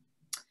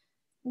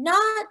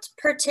 Not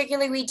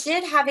particularly. We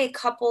did have a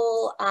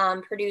couple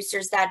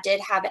producers that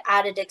did have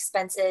added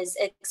expenses,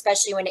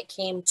 especially when it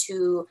came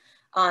to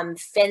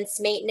fence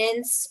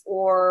maintenance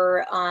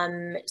or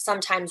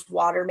sometimes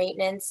water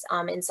maintenance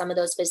in some of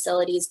those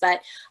facilities.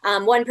 But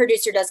one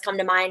producer does come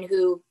to mind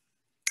who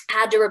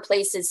had to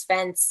replace his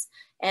fence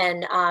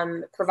and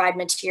provide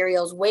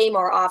materials way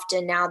more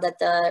often now that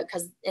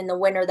because in the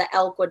winter, the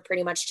elk would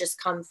pretty much just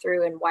come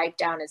through and wipe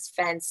down his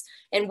fence.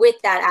 And with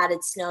that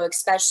added snow,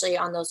 especially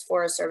on those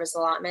Forest Service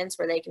allotments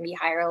where they can be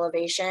higher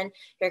elevation,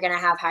 you're going to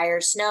have higher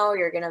snow.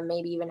 You're going to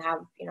maybe even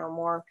have, you know,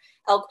 more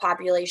elk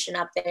population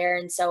up there.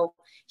 And so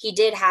he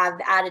did have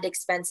added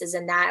expenses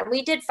in that. And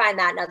we did find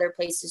that in other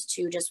places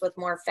too, just with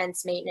more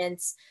fence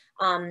maintenance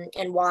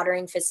and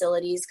watering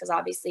facilities, because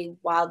obviously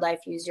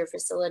wildlife use your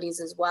facilities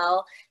as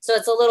well. So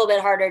it's a little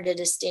bit harder to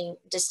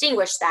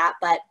distinguish that,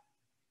 but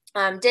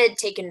did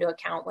take into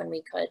account when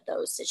we could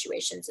those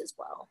situations as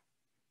well,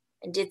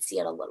 and did see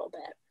it a little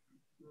bit.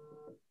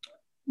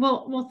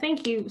 Well,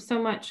 thank you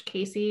so much,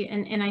 Kasey.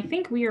 And I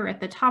think we are at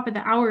the top of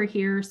the hour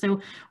here.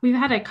 So we've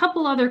had a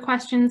couple other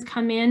questions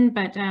come in,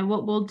 but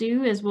what we'll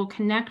do is we'll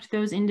connect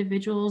those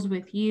individuals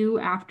with you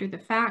after the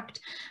fact.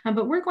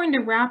 But we're going to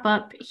wrap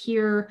up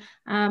here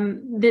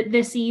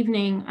this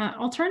evening.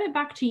 I'll turn it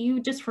back to you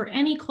just for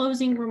any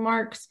closing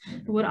remarks.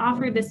 I would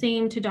offer the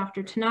same to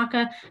Dr.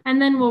 Tanaka,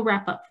 and then we'll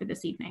wrap up for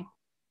this evening.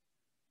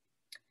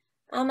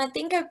 I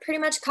think I've pretty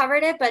much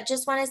covered it, but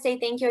just want to say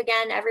thank you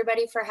again,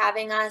 everybody, for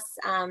having us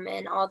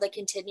and all the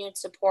continued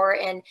support.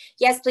 And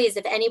yes, please,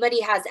 if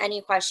anybody has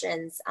any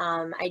questions,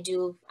 I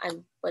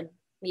would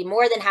be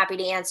more than happy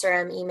to answer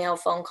them, email,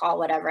 phone call,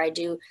 whatever. I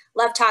do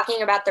love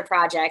talking about the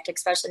project,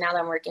 especially now that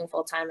I'm working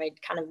full time. I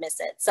kind of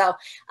miss it. So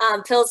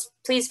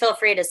please feel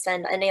free to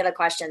send any other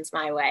questions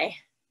my way.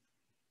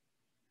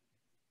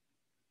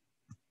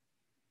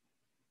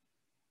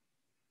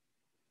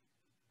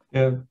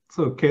 Yeah,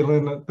 so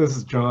Caitlin, this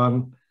is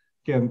John.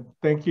 Again,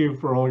 thank you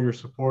for all your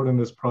support in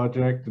this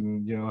project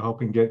and, you know,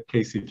 helping get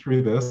Kasey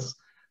through this.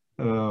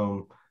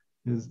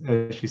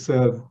 As she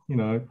said, you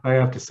know, I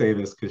have to say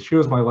this because she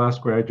was my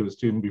last graduate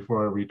student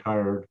before I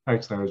retired.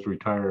 Actually, I was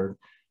retired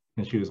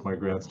and she was my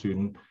grad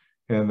student.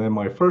 And then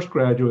my first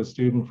graduate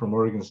student from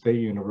Oregon State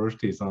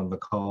University is on the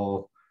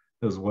call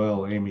as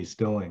well, Amy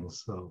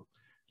Stillings. So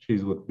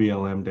she's with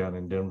BLM down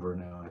in Denver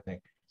now, I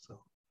think. So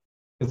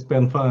it's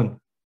been fun.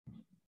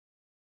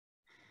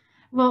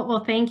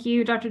 Well, thank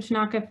you, Dr.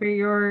 Tanaka, for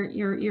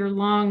your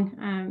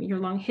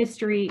long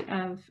history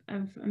of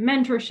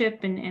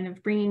mentorship and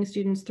of bringing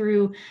students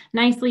through.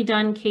 Nicely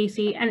done,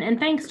 Kasey, and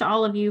thanks to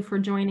all of you for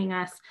joining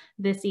us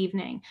this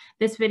evening.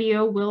 This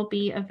video will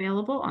be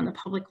available on the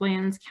Public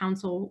Lands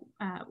Council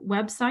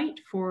website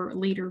for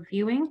later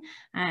viewing,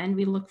 and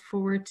we look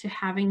forward to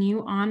having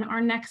you on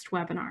our next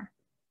webinar.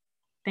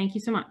 Thank you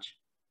so much.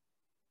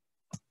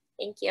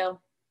 Thank you.